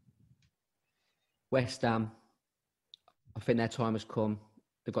 West Ham. I think their time has come.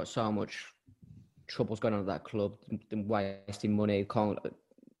 They've got so much troubles going on at that club. They're wasting money.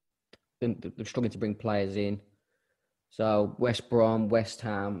 They're struggling to bring players in. So West Brom, West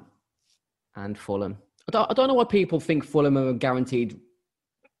Ham, and Fulham. I don't know why people think Fulham are a guaranteed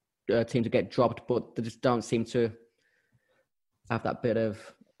team to get dropped, but they just don't seem to have that bit of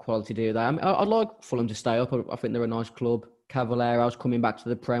quality, do they? I mean, I'd like Fulham to stay up. I think they're a nice club. Cavallero's coming back to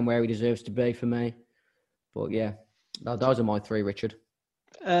the Prem where he deserves to be for me. But yeah, those are my three, Richard.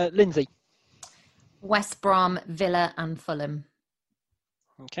 Lindsay. West Brom, Villa, and Fulham.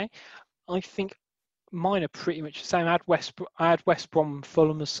 Okay, I think mine are pretty much the same. I had West Brom and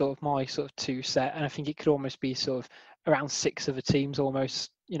Fulham as sort of my sort of two set, and I think it could almost be sort of around six of the teams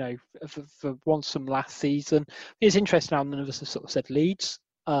almost, for once from last season. It's interesting how none of us have sort of said Leeds.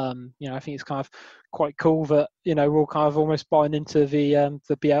 I think it's kind of quite cool that, we're all kind of almost buying into the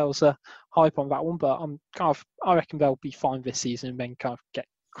Bielsa hype on that one, but I reckon they'll be fine this season and then kind of get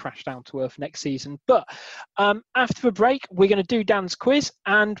crash down to earth next season. But after the break, we're going to do Dan's quiz,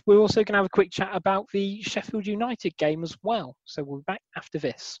 and we're also going to have a quick chat about the Sheffield United game as well. So we'll be back after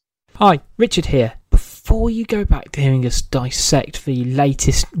this. Hi, Richard here. Before you go back to hearing us dissect the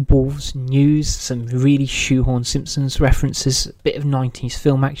latest Wolves news, some really shoehorn Simpsons references, a bit of 90s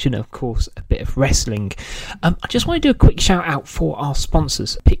film action, of course, a bit of wrestling, I just want to do a quick shout out for our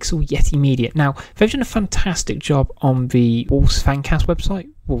sponsors, Pixel Yeti Media. Now, they've done a fantastic job on the Wolves Fancast website,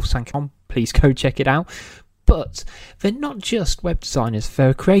 wolvesfancast.com. Please go check it out. But they're not just web designers, they're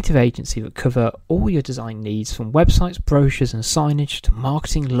a creative agency that cover all your design needs, from websites, brochures and signage to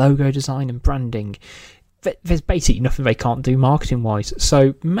marketing, logo design and branding. There's basically nothing they can't do marketing wise,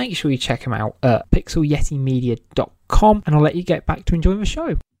 so make sure you check them out at pixelyetimedia.com, and I'll let you get back to enjoying the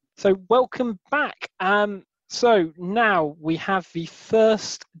show. So welcome back. So now we have the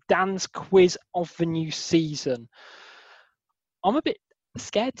first Dan's quiz of the new season. I'm a bit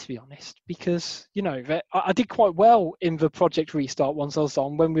scared, to be honest, because I did quite well in the Project Restart ones I was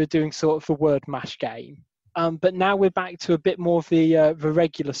on when we were doing sort of the word mash game, but now we're back to a bit more of the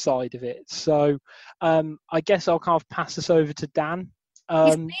regular side of it. So I guess I'll kind of pass this over to Dan.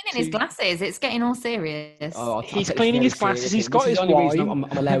 He's cleaning his glasses. It's getting all serious. He's cleaning his glasses. He's got his wine. This is the only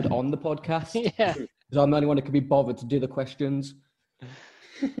reason I'm allowed on the podcast. Yeah, because I'm the only one who can be bothered to do the questions.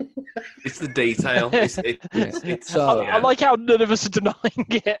 It's the detail. I like how none of us are denying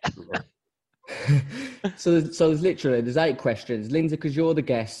it. So there's 8 questions. Lindsay, because you're the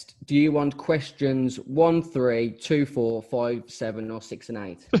guest, do you want questions 1, 3, 2, 4, 5, 7, or 6 and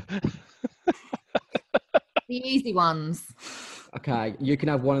 8? The easy ones. Okay, you can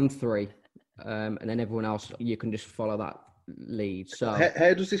have 1 and 3, and then everyone else, you can just follow that lead. So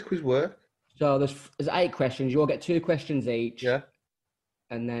how does this quiz work? So there's 8 questions. You'll get 2 questions each. Yeah.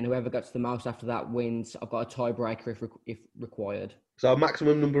 And then whoever gets the most after that wins. I've got a tiebreaker if required. So our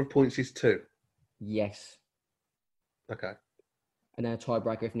maximum number of points is 2? Yes. Okay. And then a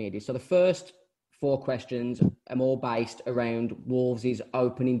tiebreaker if needed. So the first 4 questions are more based around Wolves'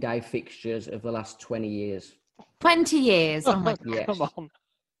 opening day fixtures of the last 20 years. 20 years? Oh my God. Yes. Come on.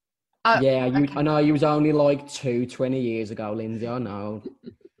 Yeah, I know you was only like 20 years ago, Lindsay. I know.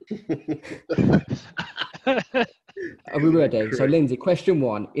 Are we ready? So, Lindsay, question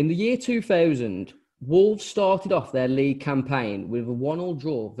 1. In the year 2000, Wolves started off their league campaign with a 1-1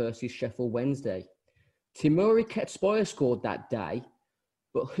 draw versus Sheffield Wednesday. Timuri Ketspire scored that day,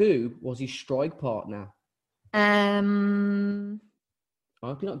 but who was his strike partner? I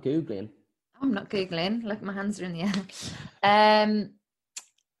hope you're not Googling. I'm not Googling. Look, my hands are in the air.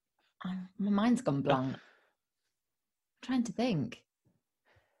 My mind's gone blank. I'm trying to think.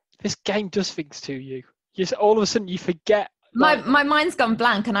 This game does things to you. All of a sudden you forget. My mind's gone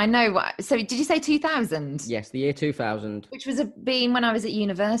blank, and I know what. So did you say 2000? Yes, the year 2000. Which was being when I was at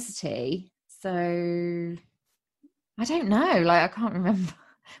university. So I don't know. I can't remember.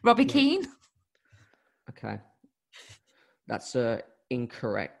 Robbie Keane? Okay. That's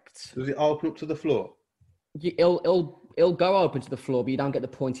incorrect. Does it open up to the floor? It'll go open to the floor, but you don't get the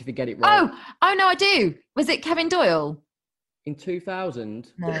points if you get it right. Oh no, I do. Was it Kevin Doyle? In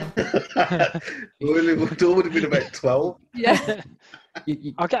 2000? No. It would have been about 12. Yeah.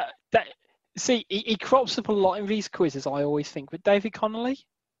 Okay. See, he crops up a lot in these quizzes, I always think, with David Connolly.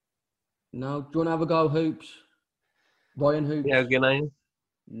 No. Do you want to have a go, Hoops? Ryan Hoops? Yeah, your name?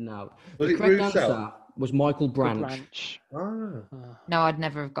 No. Was the it correct Roussel? answer was Michael Branch. No, I'd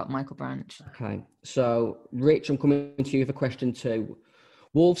never have got Michael Branch. Okay. So, Rich, I'm coming to you for question 2.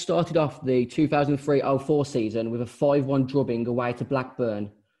 Wolves started off the 2003-04 season with a 5-1 drubbing away to Blackburn.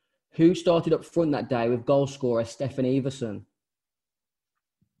 Who started up front that day with goal scorer Stefan Everson?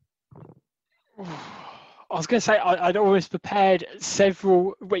 I was going to say, I'd always prepared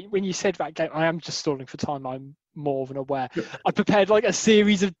several... When you said that game, I am just stalling for time, I'm more than aware. I prepared a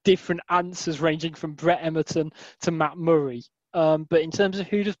series of different answers ranging from Brett Emerton to Matt Murray. But in terms of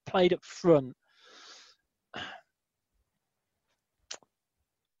who just played up front...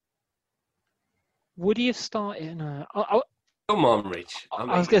 Would he have started? Come on, Rich. I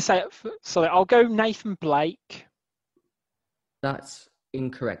was going to say, sorry, I'll go Nathan Blake. That's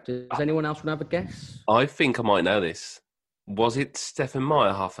incorrect. Does anyone else want to have a guess? I think I might know this. Was it Stefan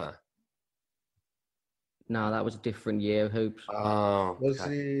Meyerhofer? No, that was a different year, Hoops. Oh, Was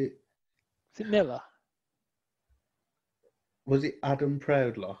okay. Is it Miller? it Adam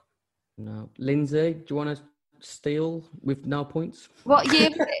Proudlock? No. Lindsay, do you want to steal with no points? What year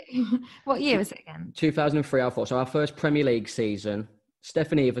was it? What year was it again? 2003-04. So our first Premier League season.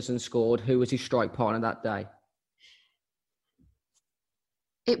 Stefan Everson scored. Who was his strike partner that day?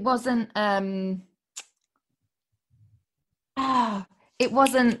 It wasn't. It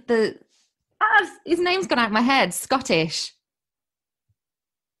wasn't the. His name's gone out of my head. Scottish.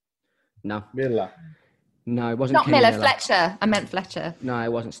 No. Miller. No, it wasn't. Not Kenny Miller. Fletcher. I meant Fletcher. No,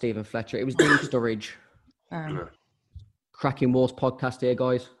 it wasn't Stephen Fletcher. It was Dean Sturridge. Cracking Wars podcast here,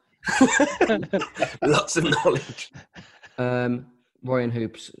 guys. Lots of knowledge. Ryan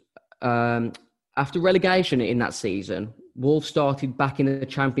Hoops. After relegation in that season, Wolves started back in the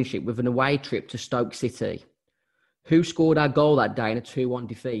Championship with an away trip to Stoke City. Who scored our goal that day in a 2-1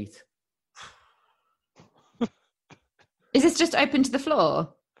 defeat? Is this just open to the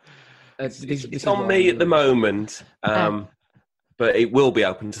floor? It's on me at the moment, but it will be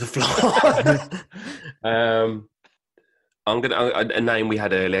open to the floor. I'm gonna a name we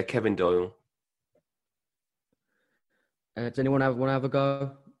had earlier, Kevin Doyle. Does anyone want to have a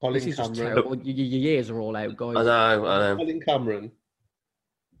go? Colin This is just Cameron. terrible. Your years are all out, guys. I know. Colin Cameron.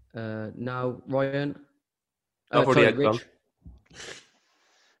 No, Ryan. I've already had Rich.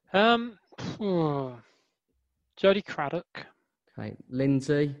 Jody Craddock. Okay,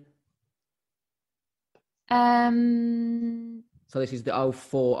 Lindsay. So this is the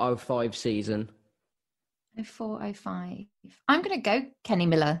 04-05 season. 04-05. I'm going to go Kenny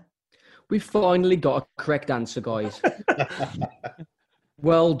Miller. We finally got a correct answer, guys.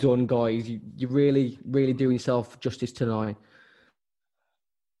 Well done, guys. You really, really doing yourself justice tonight. Is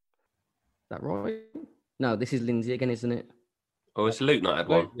that right? No, this is Lindsay again, isn't it? Oh, it's Luke not had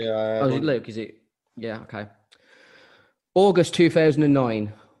one. Yeah. Oh, is it Luke? Is it? Yeah, okay. August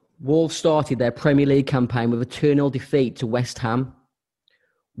 2009. Wolves started their Premier League campaign with a 2-0 defeat to West Ham.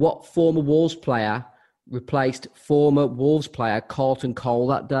 What former Wolves player replaced former Wolves player Carlton Cole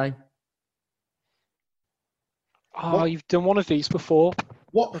that day? Oh, What? you've done one of these before.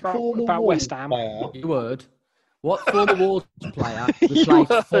 What About former West Wolves Ham. player? You word. What former Wolves player You replaced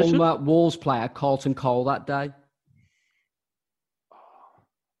word. former Wolves player Carlton Cole that day?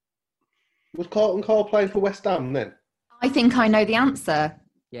 Was Carlton Cole playing for West Ham then? I think I know the answer.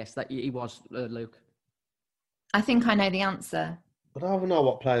 Yes, that he was, Luke. I think I know the answer. I don't even know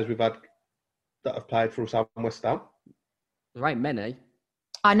what players we've had that have played for us at West Ham. There ain't many.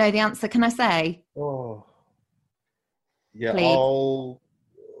 I know the answer. Can I say? Oh. Yeah, Please.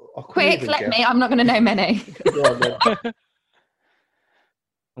 I couldn't Quick, even let guess. me. I'm not going to know many. Go on then.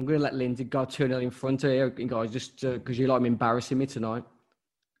 I'm going to let Lindsay go 2-0 in front here, guys, just because you like me embarrassing me tonight.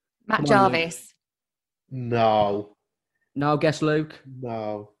 Matt Come on, Jarvis. No. No, guess Luke.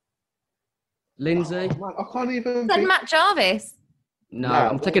 No. Lindsay? Oh, man, I can't even Said think. Matt Jarvis. No, No.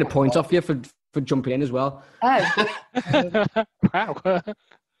 I'm taking a point off you for jumping in as well. Oh, Wow.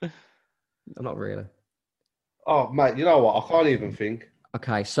 I'm not really. Oh, mate, you know what? I can't even think.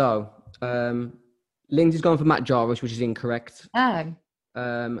 Okay, so Lindsay's gone for Matt Jarvis, which is incorrect. oh.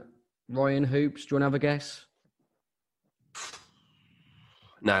 Ryan Hoops, do you want to have a guess?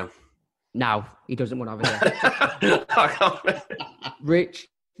 No. No, he doesn't want to have a guess. I can't. Rich,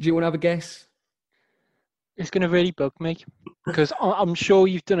 do you want to have a guess? It's going to really bug me because I'm sure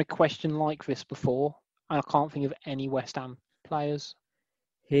you've done a question like this before, and I can't think of any West Ham players.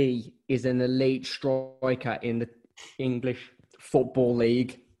 He is an elite striker in the English Football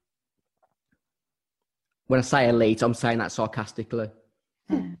League. When I say elite, I'm saying that sarcastically.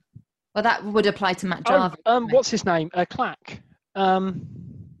 Well, that would apply to Matt Jarvis. What's his name? Clack.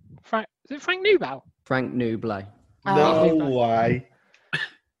 Frank. Is it Frank Newbow? Frank Newblay. No way.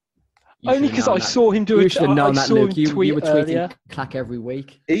 You Only should have because known I that. saw him do You it. should have known that, saw Luke. him You tweet were tweeting earlier. Clack every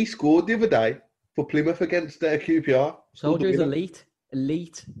week. He scored the other day for Plymouth against QPR. Soldier is elite.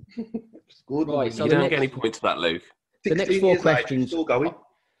 Elite. Scored the Right, winner. so You the don't next- get any points for that, Luke. the next 16 four years later, he's questions- still going.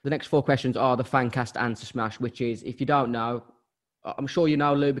 The next four questions are the Fancast Answer Smash, which is, if you don't know, I'm sure you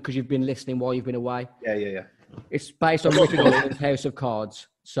know, Lou, because you've been listening while you've been away. Yeah. It's based on Ricky Williams' House of Cards.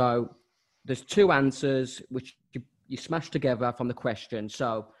 So there's two answers which you smash together from the question.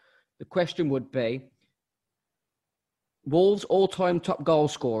 So the question would be Wolves' all-time top goal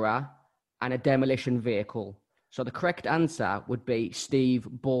scorer and a demolition vehicle. So the correct answer would be Steve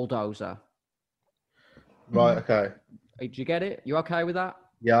Bulldozer. Right, okay. Did you get it? You okay with that?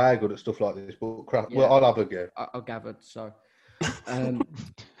 Yeah, I'm good at stuff like this, but crap. Yeah. Well, I'll have a go. I gathered. So,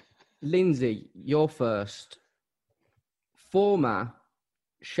 Lindsay, you're first. Former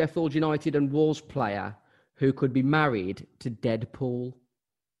Sheffield United and Wolves player who could be married to Deadpool.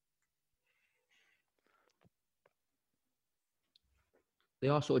 They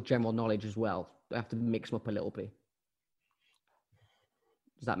are sort of general knowledge as well. They have to mix them up a little bit.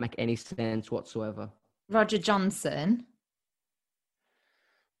 Does that make any sense whatsoever? Roger Johnson.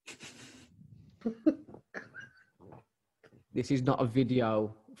 This is not a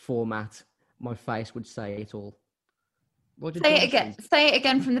video format. My face would say it all. Roger Say it Johnson. again. Say it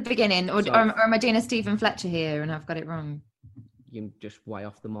again from the beginning, or am I doing a Stephen Fletcher here and I've got it wrong? You're just way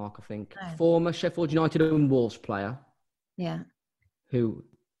off the mark, I think. Oh. Former Sheffield United and Wolves player Yeah. who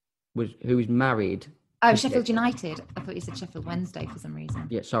is married. Oh, Sheffield United. I thought you said Sheffield Wednesday for some reason.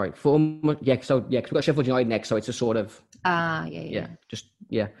 Yeah, sorry. Former, because we've got Sheffield United next, so it's a sort of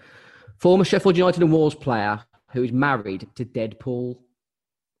Yeah. Former Sheffield United and Wolves player who is married to Deadpool.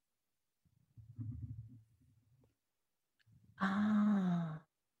 Ah.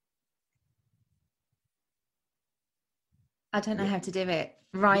 I don't know how to do it.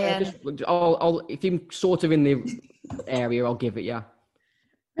 Ryan. I'll if you're sort of in the area, I'll give it you.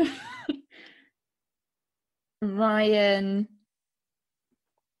 Ryan.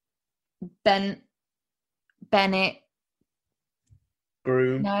 Bennett.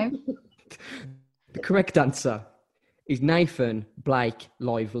 Groom. No. The correct answer is Nathan Blake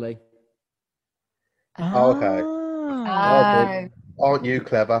Lively. Oh, okay. Oh. Aren't you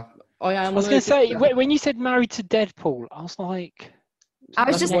clever? I was going to say, when you said married to Deadpool, I was like... I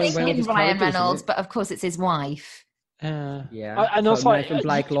was just Ryan thinking Reynolds' Ryan character, isn't Reynolds, it? but of course it's his wife. Yeah. And I was like, Nathan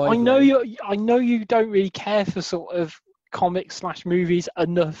Blake I Lively. know you don't really care for sort of comics / movies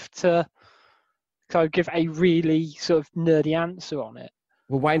enough to give a really sort of nerdy answer on it.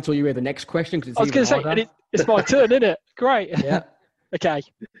 We'll wait until you hear the next question because I was going to say, and it's my turn, isn't it? Great. Yeah. Okay.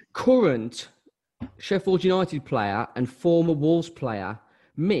 Current Sheffield United player and former Wolves player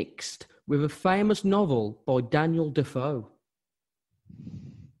mixed with a famous novel by Daniel Defoe.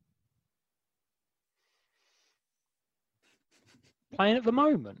 Playing at the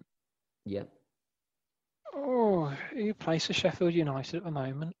moment? Yeah. Oh, who plays for Sheffield United at the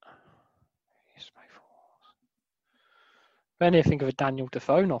moment? When I think of a Daniel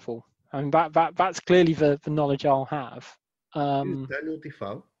Defoe novel, I mean that's clearly the knowledge I'll have. Who's Daniel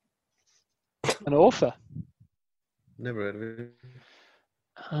Defoe? An author. Never heard of him.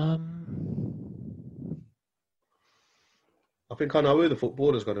 I think I know who the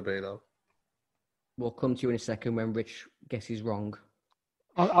footballer's going to be, though. We'll come to you in a second when Rich guesses wrong.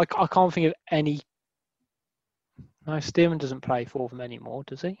 I can't think of any. No, Stearman doesn't play for them anymore,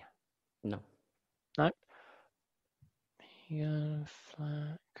 does he? No. No. Yeah,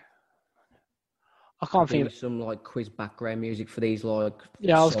 flag. I can't think of some like quiz background music for these like.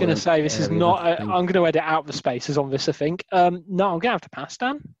 Yeah, I was going to say this is not. I'm going to edit out the spaces on this. I think. No, I'm going to have to pass,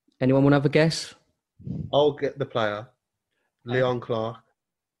 Dan. Anyone want to have a guess? I'll get the player. Leon Clark.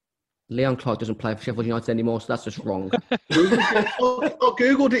 Leon Clark doesn't play for Sheffield United anymore, so that's just wrong. I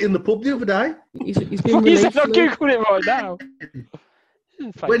googled it in the pub the other day. He's been released. I googled it right now.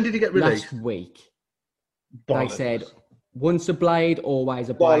 When did he get released? Last week. Bollocks. They said once a Blade, always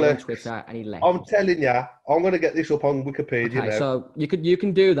a Blade on Twitter, and he left. I'm telling you, I'm going to get this up on Wikipedia Okay, now. so you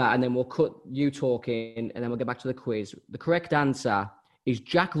can do that, and then we'll cut you talking, and then we'll get back to the quiz. The correct answer is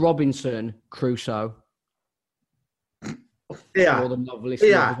Jack Robinson Crusoe. Yeah. For all the novelist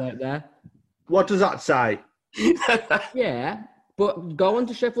lovers out there. What does that say? Yeah, but go on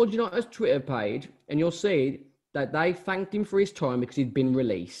to Sheffield United's Twitter page, and you'll see that they thanked him for his time because he'd been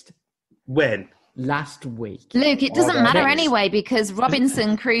released. When? Last week. Luke, it doesn't matter next. anyway because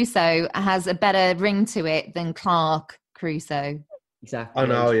Robinson Crusoe has a better ring to it than Clark Crusoe. Exactly. I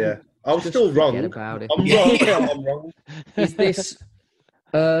know, yeah. I'm Just still wrong. forget about it. I'm wrong. I'm wrong. Is this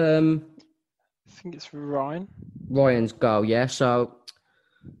I think it's Ryan's go, yeah? So,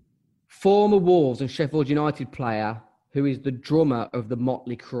 former Wolves and Sheffield United player who is the drummer of the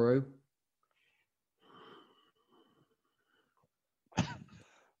Motley Crue.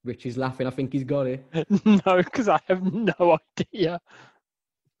 Rich is laughing. I think he's got it. No, because I have no idea.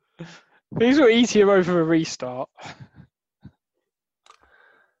 These were easier over a restart.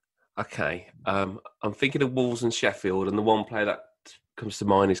 Okay. I'm thinking of Wolves and Sheffield, and the one player that comes to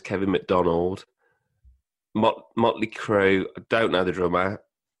mind is Kevin McDonald. Motley Crue. I don't know the drummer.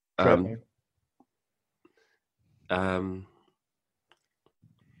 The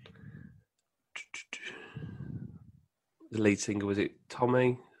lead singer, was it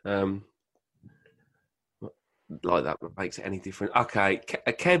Tommy? like that makes it any different. Okay,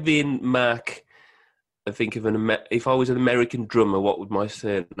 Kevin Mack. I think of if I was an American drummer, what would my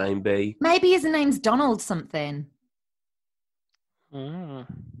surname be? Maybe his name's Donald something.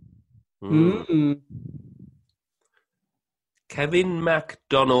 Kevin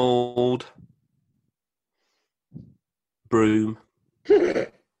MacDonald Broom.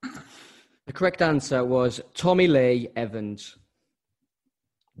 The correct answer was Tommy Lee Evans.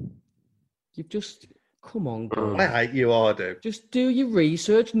 You've just... Come on, guys. I hate you, Ardo. Just do your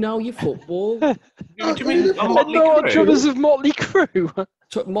research, know your football. What do you mean? Motley drummers of Motley Crue.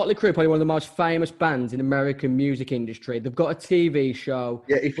 Motley Crue, probably one of the most famous bands in American music industry. They've got a TV show.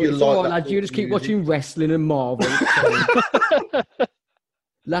 Yeah, if But you it's like all right, that lads, you just keep music. watching wrestling and Marvel.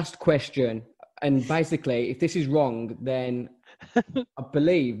 Last question. And basically, if this is wrong, then I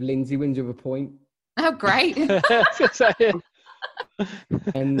believe Lindsay wins with a point. Oh, great.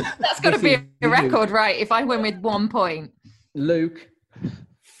 And That's got to this be is a record, right? If I win with 1 point. Luke,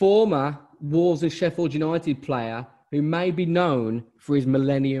 former Wolves and Sheffield United player who may be known for his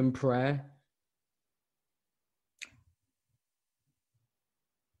Millennium Prayer.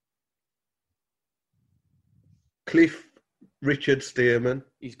 Cliff Richard Stearman.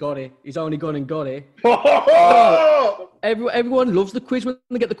 He's got it. He's only gone and got it. Oh! Everyone loves the quiz when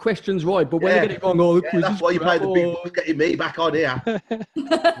they get the questions right, but when Yeah. they get it wrong, the quiz That's is why you played the big crap. bucks getting me back on here.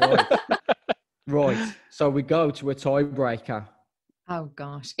 Right. So we go to a tiebreaker. Oh,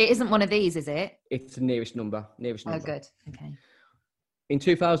 gosh. It isn't one of these, is it? It's the nearest number. Oh, good. Okay. In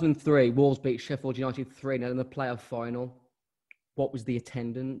 2003, Wolves beat Sheffield United 3-0 in the playoff final. What was the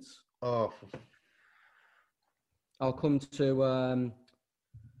attendance? Oh, I'll come to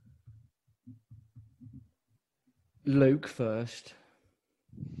Luke first.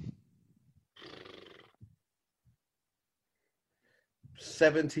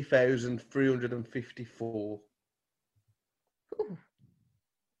 70,354.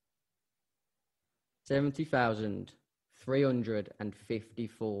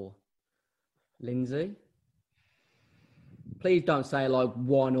 70,354. Lindsay? Please don't say like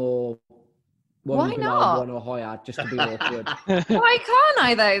one or Why below, not? one or higher, just to be awkward. Why can't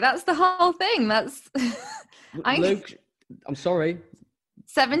I, though? That's the whole thing. That's Luke, I'm sorry.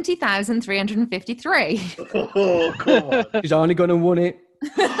 70,353. Oh, come on. She's only going to win it.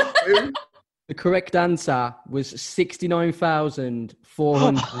 Who? The correct answer was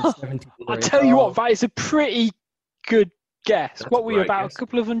 69,473. I tell you what, that is a pretty good guess. That's What a were you, great about guess. a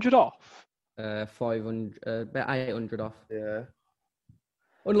couple of hundred off? 500, about 800 off. Yeah.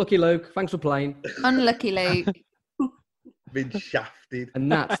 Unlucky, Luke. Thanks for playing. Unlucky, Luke. Been shafted.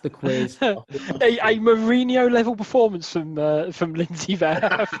 And that's the quiz. a Mourinho level performance from Lindsay there,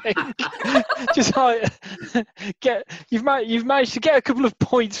 I think. Just like you've managed to get a couple of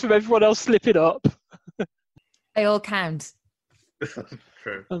points from everyone else slipping up. They all count.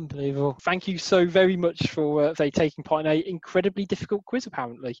 True. Unbelievable. Thank you so very much for taking part in an incredibly difficult quiz,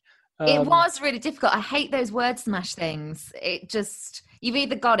 apparently. It was really difficult. I hate those word smash things. It just, you've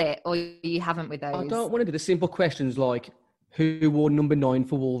either got it or you haven't with those. I don't want to do the simple questions like who wore number 9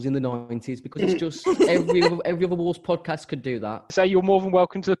 for Wolves in the 90s, because it's just every other Wolves podcast could do that. So you're more than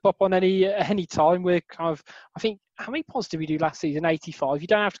welcome to pop on any time. We're kind of, I think, how many pods did we do last season? 85. You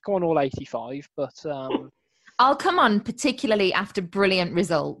don't have to go on all 85, but I'll come on, particularly after brilliant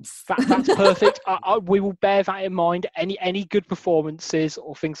results. that's perfect. We will bear that in mind. Any good performances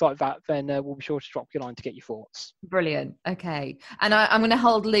or things like that, then we'll be sure to drop your line to get your thoughts. Brilliant. Okay. And I'm going to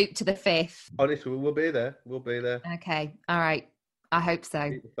hold Luke to the 5th. Honestly, we'll be there. We'll be there. Okay. All right. I hope so.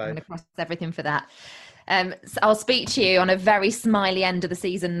 I'm Keep the faith. going to cross everything for that. So I'll speak to you on a very smiley end of the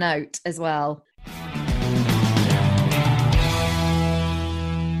season note as well.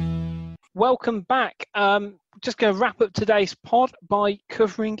 Welcome back. Just going to wrap up today's pod by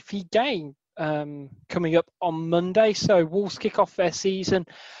covering the game coming up on Monday. So Wolves kick off their season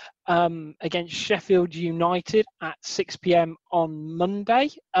against Sheffield United at 6 p.m. on Monday.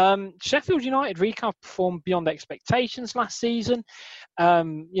 Sheffield United really kind of performed beyond expectations last season.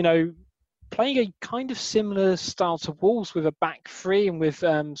 Playing a kind of similar style to Wolves with a back three and with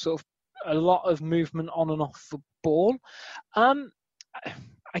sort of a lot of movement on and off the ball.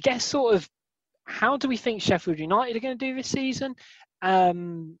 I guess sort of how do we think Sheffield United are going to do this season?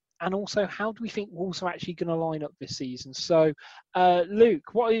 And also, how do we think Wolves are actually going to line up this season? So,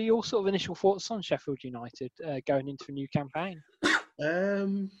 Luke, what are your sort of initial thoughts on Sheffield United going into a new campaign?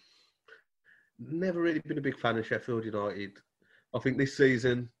 Never really been a big fan of Sheffield United. I think this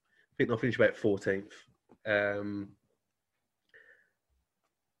season, they'll finish about 14th.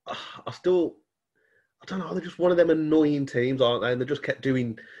 I don't know, they're just one of them annoying teams, aren't they? And they just kept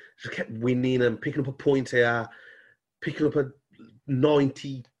doing just kept winning and picking up a point here, picking up a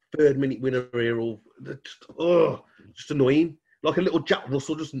 93rd minute winner here, or just annoying. Like a little Jack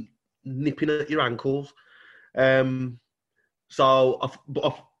Russell just nipping at your ankles. But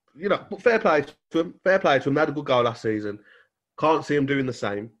fair play to him. Fair play to him. They had a good goal last season. Can't see him doing the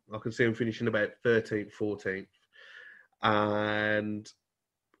same. I can see him finishing about 13th, 14th. And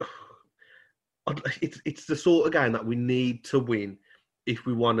it's the sort of game that we need to win if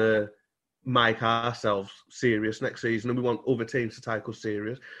we want to make ourselves serious next season and we want other teams to take us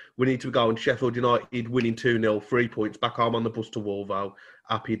serious. We need to go on Sheffield United winning 2-0, 3 points, back home on the bus to Wolvo.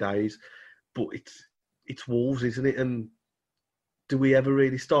 Happy days. But it's Wolves, isn't it? And do we ever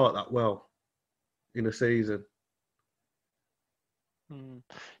really start that well in a season?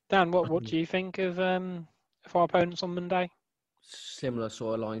 Dan, what do you think of our opponents on Monday? Similar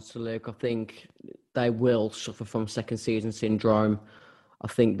sort of lines to Luke. I think they will suffer from second season syndrome. I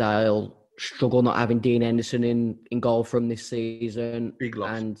think they'll struggle not having Dean Henderson in goal from this season. Big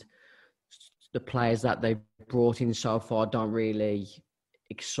loss. And the players that they've brought in so far don't really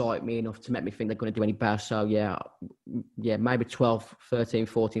excite me enough to make me think they're going to do any better. So, yeah, maybe 12, 13,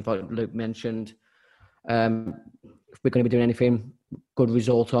 14, like Luke mentioned. If we're going to be doing anything, good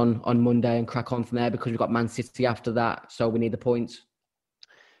result on Monday and crack on from there, because we've got Man City after that, so we need the points.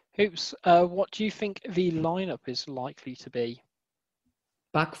 Hoops, what do you think the lineup is likely to be?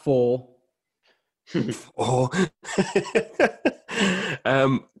 Back four. Do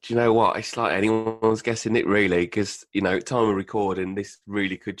you know what? It's like anyone's guessing it, really, because, time of recording, this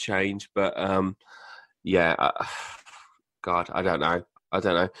really could change. But, God, I don't know.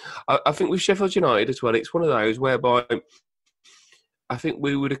 I think with Sheffield United as well, it's one of those whereby I think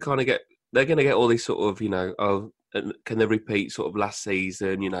we would have they're going to get all this sort of, can they repeat sort of last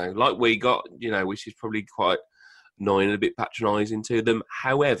season, like we got, which is probably quite annoying and a bit patronising to them.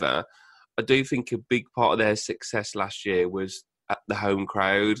 However, I do think a big part of their success last year was at the home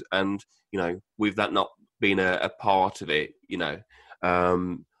crowd, and, with that not being a part of it,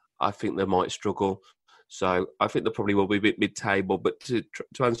 I think they might struggle. So I think they probably will be a bit mid-table. But to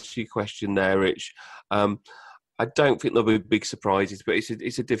answer your question there, Rich, I don't think there'll be big surprises, but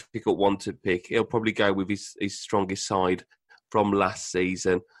it's a difficult one to pick. He'll probably go with his strongest side from last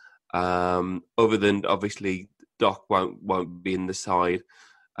season. Other than, obviously, Doc won't be in the side.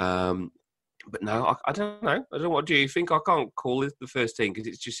 But no, I don't know. I don't know. What do you think? I can't call it the first team because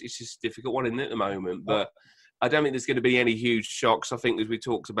it's just a difficult one, isn't it, at the moment? But I don't think there's going to be any huge shocks. I think, as we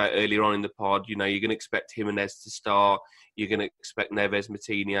talked about earlier on in the pod, you're going to expect Jimenez to start. You're going to expect Neves,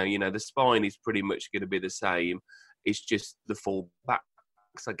 Moutinho. The spine is pretty much going to be the same. It's just the full backs,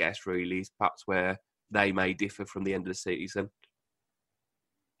 I guess, really, is perhaps where they may differ from the end of the season.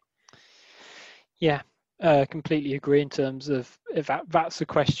 Yeah, completely agree in terms of if that's a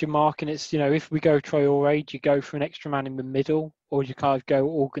question mark. And it's, if we go Traore, do you go for an extra man in the middle, or do you kind of go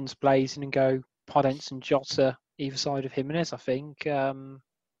organs blazing and go Podence and Jota either side of Jimenez, I think.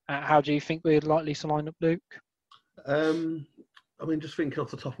 How do you think we're likely to line up, Luke? Just thinking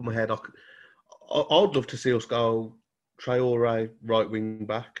off the top of my head, I'd love to see us go Traore, right wing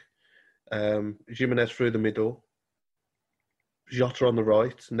back, Jimenez through the middle, Jota on the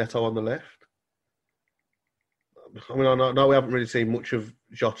right, Neto on the left. I know we haven't really seen much of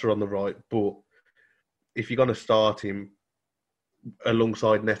Jota on the right, but if you're going to start him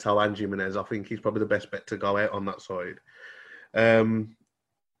alongside Neto and Jimenez, I think he's probably the best bet to go out on that side. And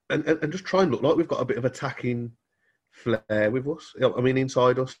just try and look like we've got a bit of attacking flair with us.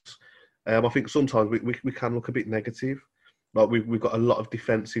 Inside us. I think sometimes we can look a bit negative. Like we've got a lot of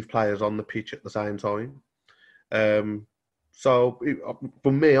defensive players on the pitch at the same time. For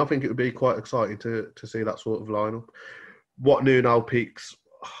me, I think it would be quite exciting to see that sort of lineup. What Nuno picks,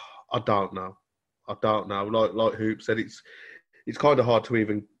 I don't know. Like Hoop said, it's kind of hard to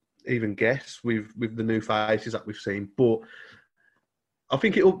even guess with the new faces that we've seen. But I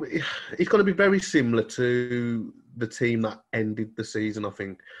think it's going to be very similar to the team that ended the season. I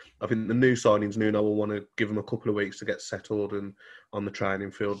think the new signings, Nuno will want to give them a couple of weeks to get settled and on the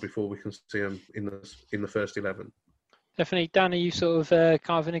training field before we can see them in the first 11. Definitely. Dan, are you sort of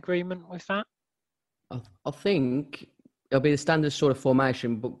kind of in agreement with that? I think it'll be the standard sort of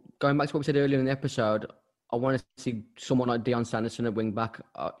formation, but going back to what we said earlier in the episode, I want to see someone like Dion Sanderson at wing back.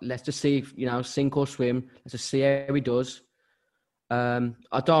 Let's just see if, sink or swim. Let's just see how he does. I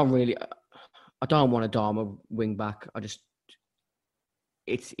don't want a Dharma wing back.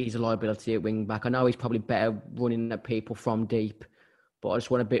 He's a liability at wing back. I know he's probably better running at people from deep, but I just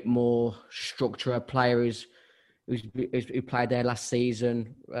want a bit more structure. A player who played there last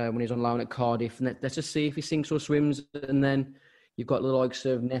season when he was on loan at Cardiff. And let's just see if he sinks or swims, and then You've got the likes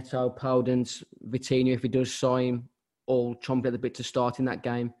of Neto, Podence, Vitinha, if he does sign, all chomping at the bit to start in that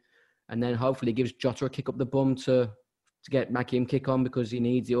game. And then hopefully gives Jota a kick up the bum to make him kick on because he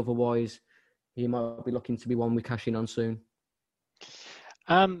needs it. Otherwise, he might be looking to be one we cash in on soon.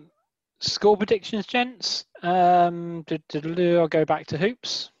 Score predictions, gents. I'll go back to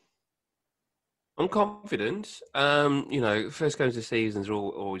Hoops. I'm confident. First games of the seasons are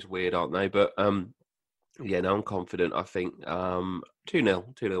always weird, aren't they? But I'm confident. I think 2-0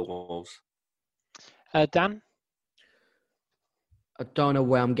 Wolves. Dan? I don't know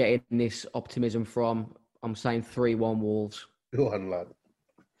where I'm getting this optimism from. I'm saying 3-1 Wolves. Go on, lad.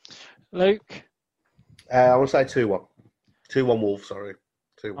 Luke? I want to say 2-1. 2-1 Wolves, sorry.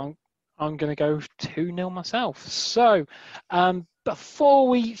 2-1. I'm going to go 2-0 myself. So, before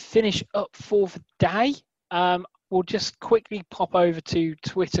we finish up for the day, we'll just quickly pop over to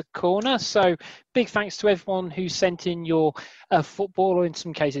Twitter Corner. So, big thanks to everyone who sent in your football, or in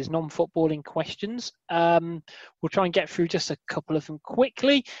some cases, non-footballing questions. We'll try and get through just a couple of them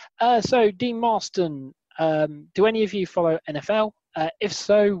quickly. So, Dean Marston, do any of you follow NFL? If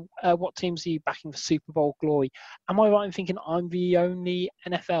so, what teams are you backing for Super Bowl glory? Am I right in thinking I'm the only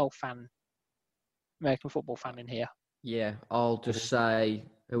NFL fan, American football fan in here? Yeah, I'll just say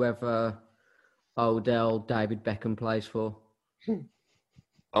whoever Odell, David Beckham plays for.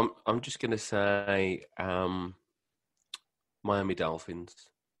 I'm just going to say Miami Dolphins.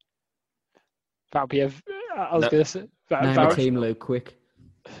 That'll be I was going to say... Name a team, Luke, quick.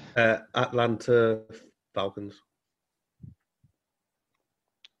 Atlanta Falcons.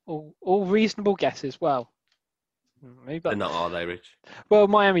 All reasonable guesses. Well, maybe, They're not, are they, Rich? Well,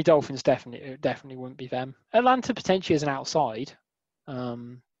 Miami Dolphins definitely wouldn't be them. Atlanta potentially as an outside.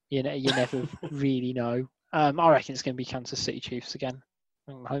 You never really know. I reckon it's going to be Kansas City Chiefs again.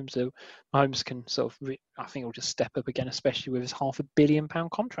 Mahomes can sort of, I think he'll just step up again, especially with his £500 million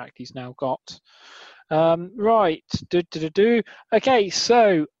contract he's now got. Right. Okay,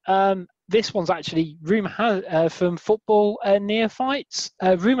 so this one's actually from Football Neophytes.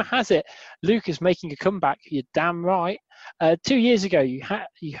 Rumour has it Luke is making a comeback. You're damn right. 2 years ago, you had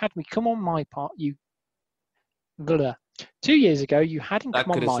me come on my part. 2 years ago, you hadn't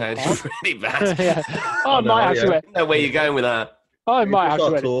come on my part. That could have sounded really bad. Yeah. I might have to. I know where you're going with that. I might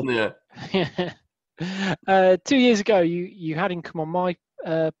have to. Yeah. 2 years ago, you had him come on my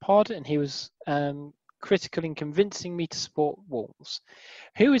pod, and he was critical in convincing me to support Wolves.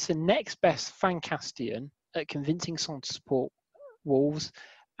 Who is the next best Fancastian at convincing someone to support Wolves?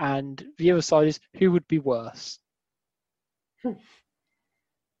 And the other side is, who would be worse? I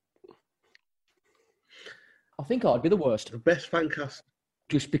think I'd be the worst. The best Fancast.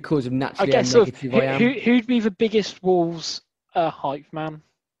 Just because of naturally I guess how negative I am. Who'd be the biggest Wolves hype man?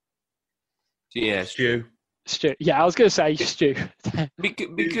 Yeah, Stu. Yeah, I was going to say Stu.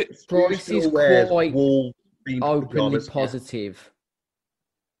 because Bryce is quite openly positive.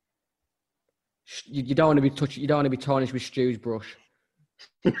 Yeah. You don't want to be touched. You don't want to be tarnished with Stu's brush.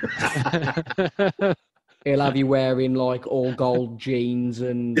 He'll have you wearing like all gold jeans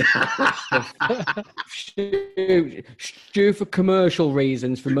and stuff. Stu for commercial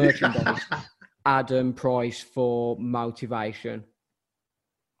reasons, for merchandise. Adam Price for motivation.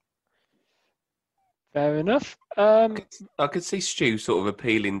 Fair enough. I could see Stu sort of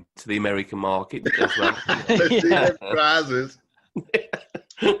appealing to the American market as well.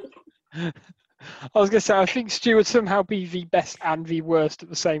 I was going to say, I think Stu would somehow be the best and the worst at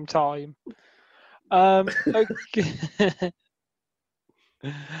the same time.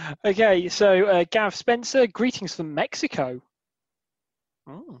 Okay, so Gav Spencer, greetings from Mexico.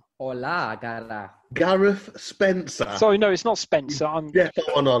 Oh. Hola, Gara. Gareth Spencer. Sorry, no, it's not Spencer. I'm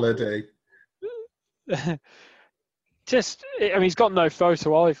on holiday. He's got no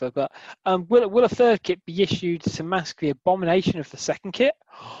photo either, but will a third kit be issued to mask the abomination of the second kit?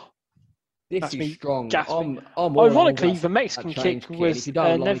 This is strong. Ironically, the Mexican kit was if you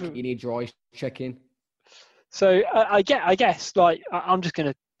don't never... you need your eyes checking. So I guess, like, I'm just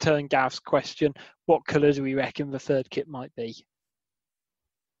going to turn Gav's question. What colour do we reckon the third kit might be?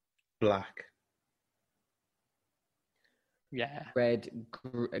 Black. Yeah. Red,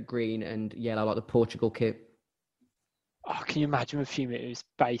 green, and yellow, like the Portugal kit. Oh, can you imagine a few minutes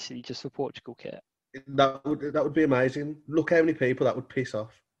basically just for Portugal kit? That would be amazing. Look how many people that would piss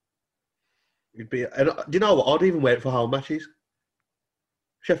off. It'd be. And do you know what? I'd even wait for home matches.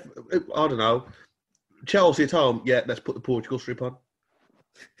 I don't know. Chelsea at home. Yeah, let's put the Portugal strip on.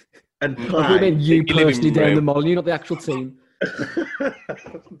 And I mean, you personally down the mall. You're not the actual team.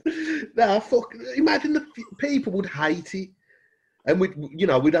 Nah, fuck. Imagine the people would hate it. And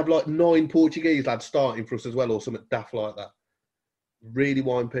we'd have like 9 Portuguese lads starting for us as well, or something daft like that. Really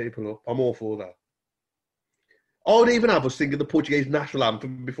wind people up. I'm all for that. I would even have us singing the Portuguese national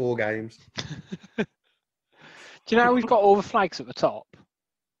anthem before games. Do you know how we've got all the flags at the top?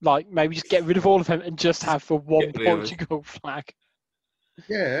 Like, maybe just get rid of all of them and just have the one Get rid of it. Portugal flag.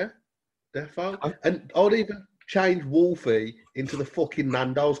 Yeah, defo. And I'd even change Wolfie into the fucking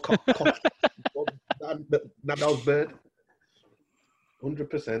Nando's Nando's bird.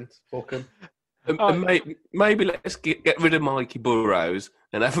 100%. Fuck him. And maybe let's get rid of Mikey Burrows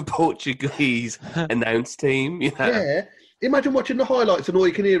and have a Portuguese announce team. You know? Yeah. Imagine watching the highlights and all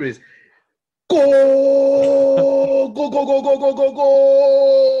you can hear is goal, goal, goal, goal, goal, goal, goal,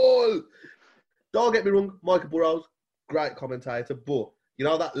 goal. Don't get me wrong, Michael Burrows, great commentator, but you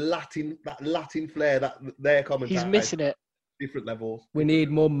know that Latin flair that their commentator. He's missing it. Different levels. We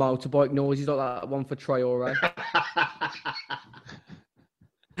need more motorbike noises like that one for Traore.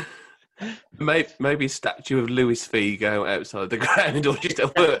 Maybe a statue of Luis Figo outside the ground, or just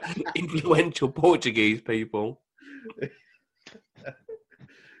other influential Portuguese people.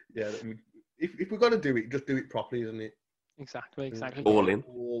 Yeah, if we're going to do it, just do it properly, isn't it? Exactly. All in.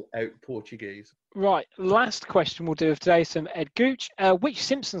 All out Portuguese. Right, last question we'll do of today is from Ed Gooch. Which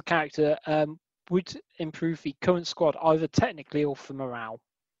Simpsons character would improve the current squad, either technically or for morale?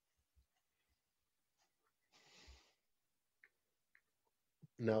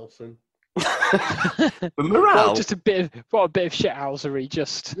 Nelson. But morale. Well, just a bit of shithousery.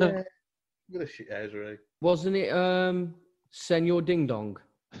 Just Yeah, a bit of shithousery. Wasn't it Senor Ding Dong?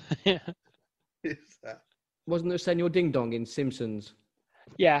 yeah. Is that? Wasn't there Senor Ding Dong in Simpsons?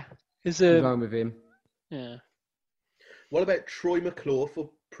 Yeah, is I'm a going with him. yeah. What about Troy McClure for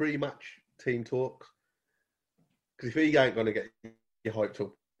pre-match team talks? Because if he ain't going to get you hyped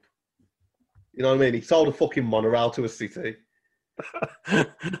up, you know what I mean? He sold a fucking monorail to a city.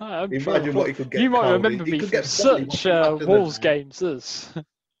 Imagine what he could get. You might Cody. remember He me could from get such Bobby Wolves Martin games as.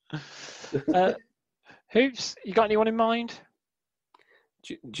 Hoops, you got anyone in mind?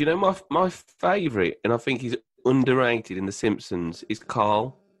 Do you know my favourite, and I think he's underrated in The Simpsons, is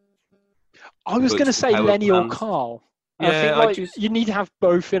Carl. I was going to say Power Lenny or plans. Carl. Yeah, I think I just- you need to have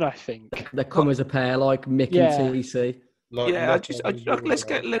both in. I think. They come as a pair, like Mick Yeah. and TC. Like, Yeah, let's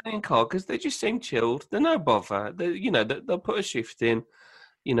get Lenny and Carl because they just seem chilled. They're no bother. They'll put a shift in,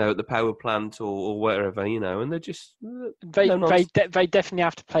 at the power plant or wherever, and they're just They nonsense. they definitely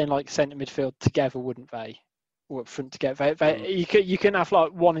have to play in like centre midfield together, wouldn't they? Or up front together. You can have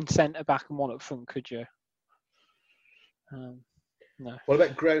like one in centre back and one up front, could you? No. What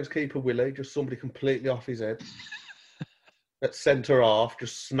about groundskeeper Willie? Just somebody completely off his head. At centre half,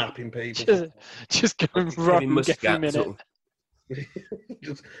 just snapping people. Just going Kevin rogue every Muscat minute. sort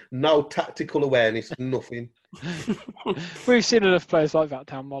Just no tactical awareness, nothing. We've seen enough players like that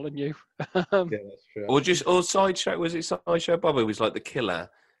down Molineux. Yeah, that's true. or Sideshow. Was it Sideshow Bob who was like the killer?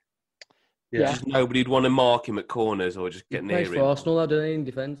 Yeah. Just nobody'd want to mark him at corners or just get near Plays for him. Arsenal, though, doesn't he, in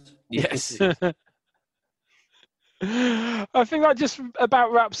defence? Yes. I think that just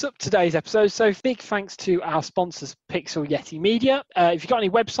about wraps up today's episode. So big thanks to our sponsors, Pixel Yeti Media. If you've got any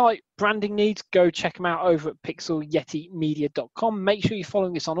website branding needs, go check them out over at pixelyetimedia.com. Make sure you're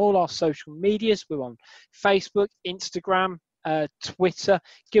following us on all our social medias. We're on Facebook, Instagram, Twitter.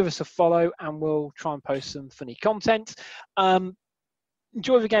 Give us a follow and we'll try and post some funny content.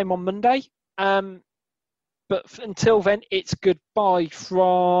 Enjoy the game on Monday. But until then, it's goodbye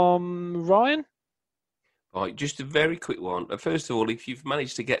from Ryan. Right, just a very quick one. First of all, if you've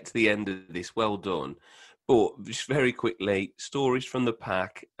managed to get to the end of this, well done. But just very quickly, stories from the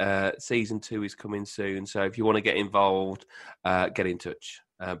pack. Season 2 is coming soon. So if you want to get involved, get in touch.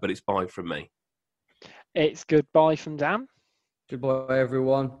 But it's bye from me. It's goodbye from Dan. Goodbye,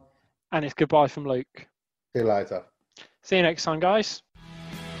 everyone. And it's goodbye from Luke. See you later. See you next time, guys.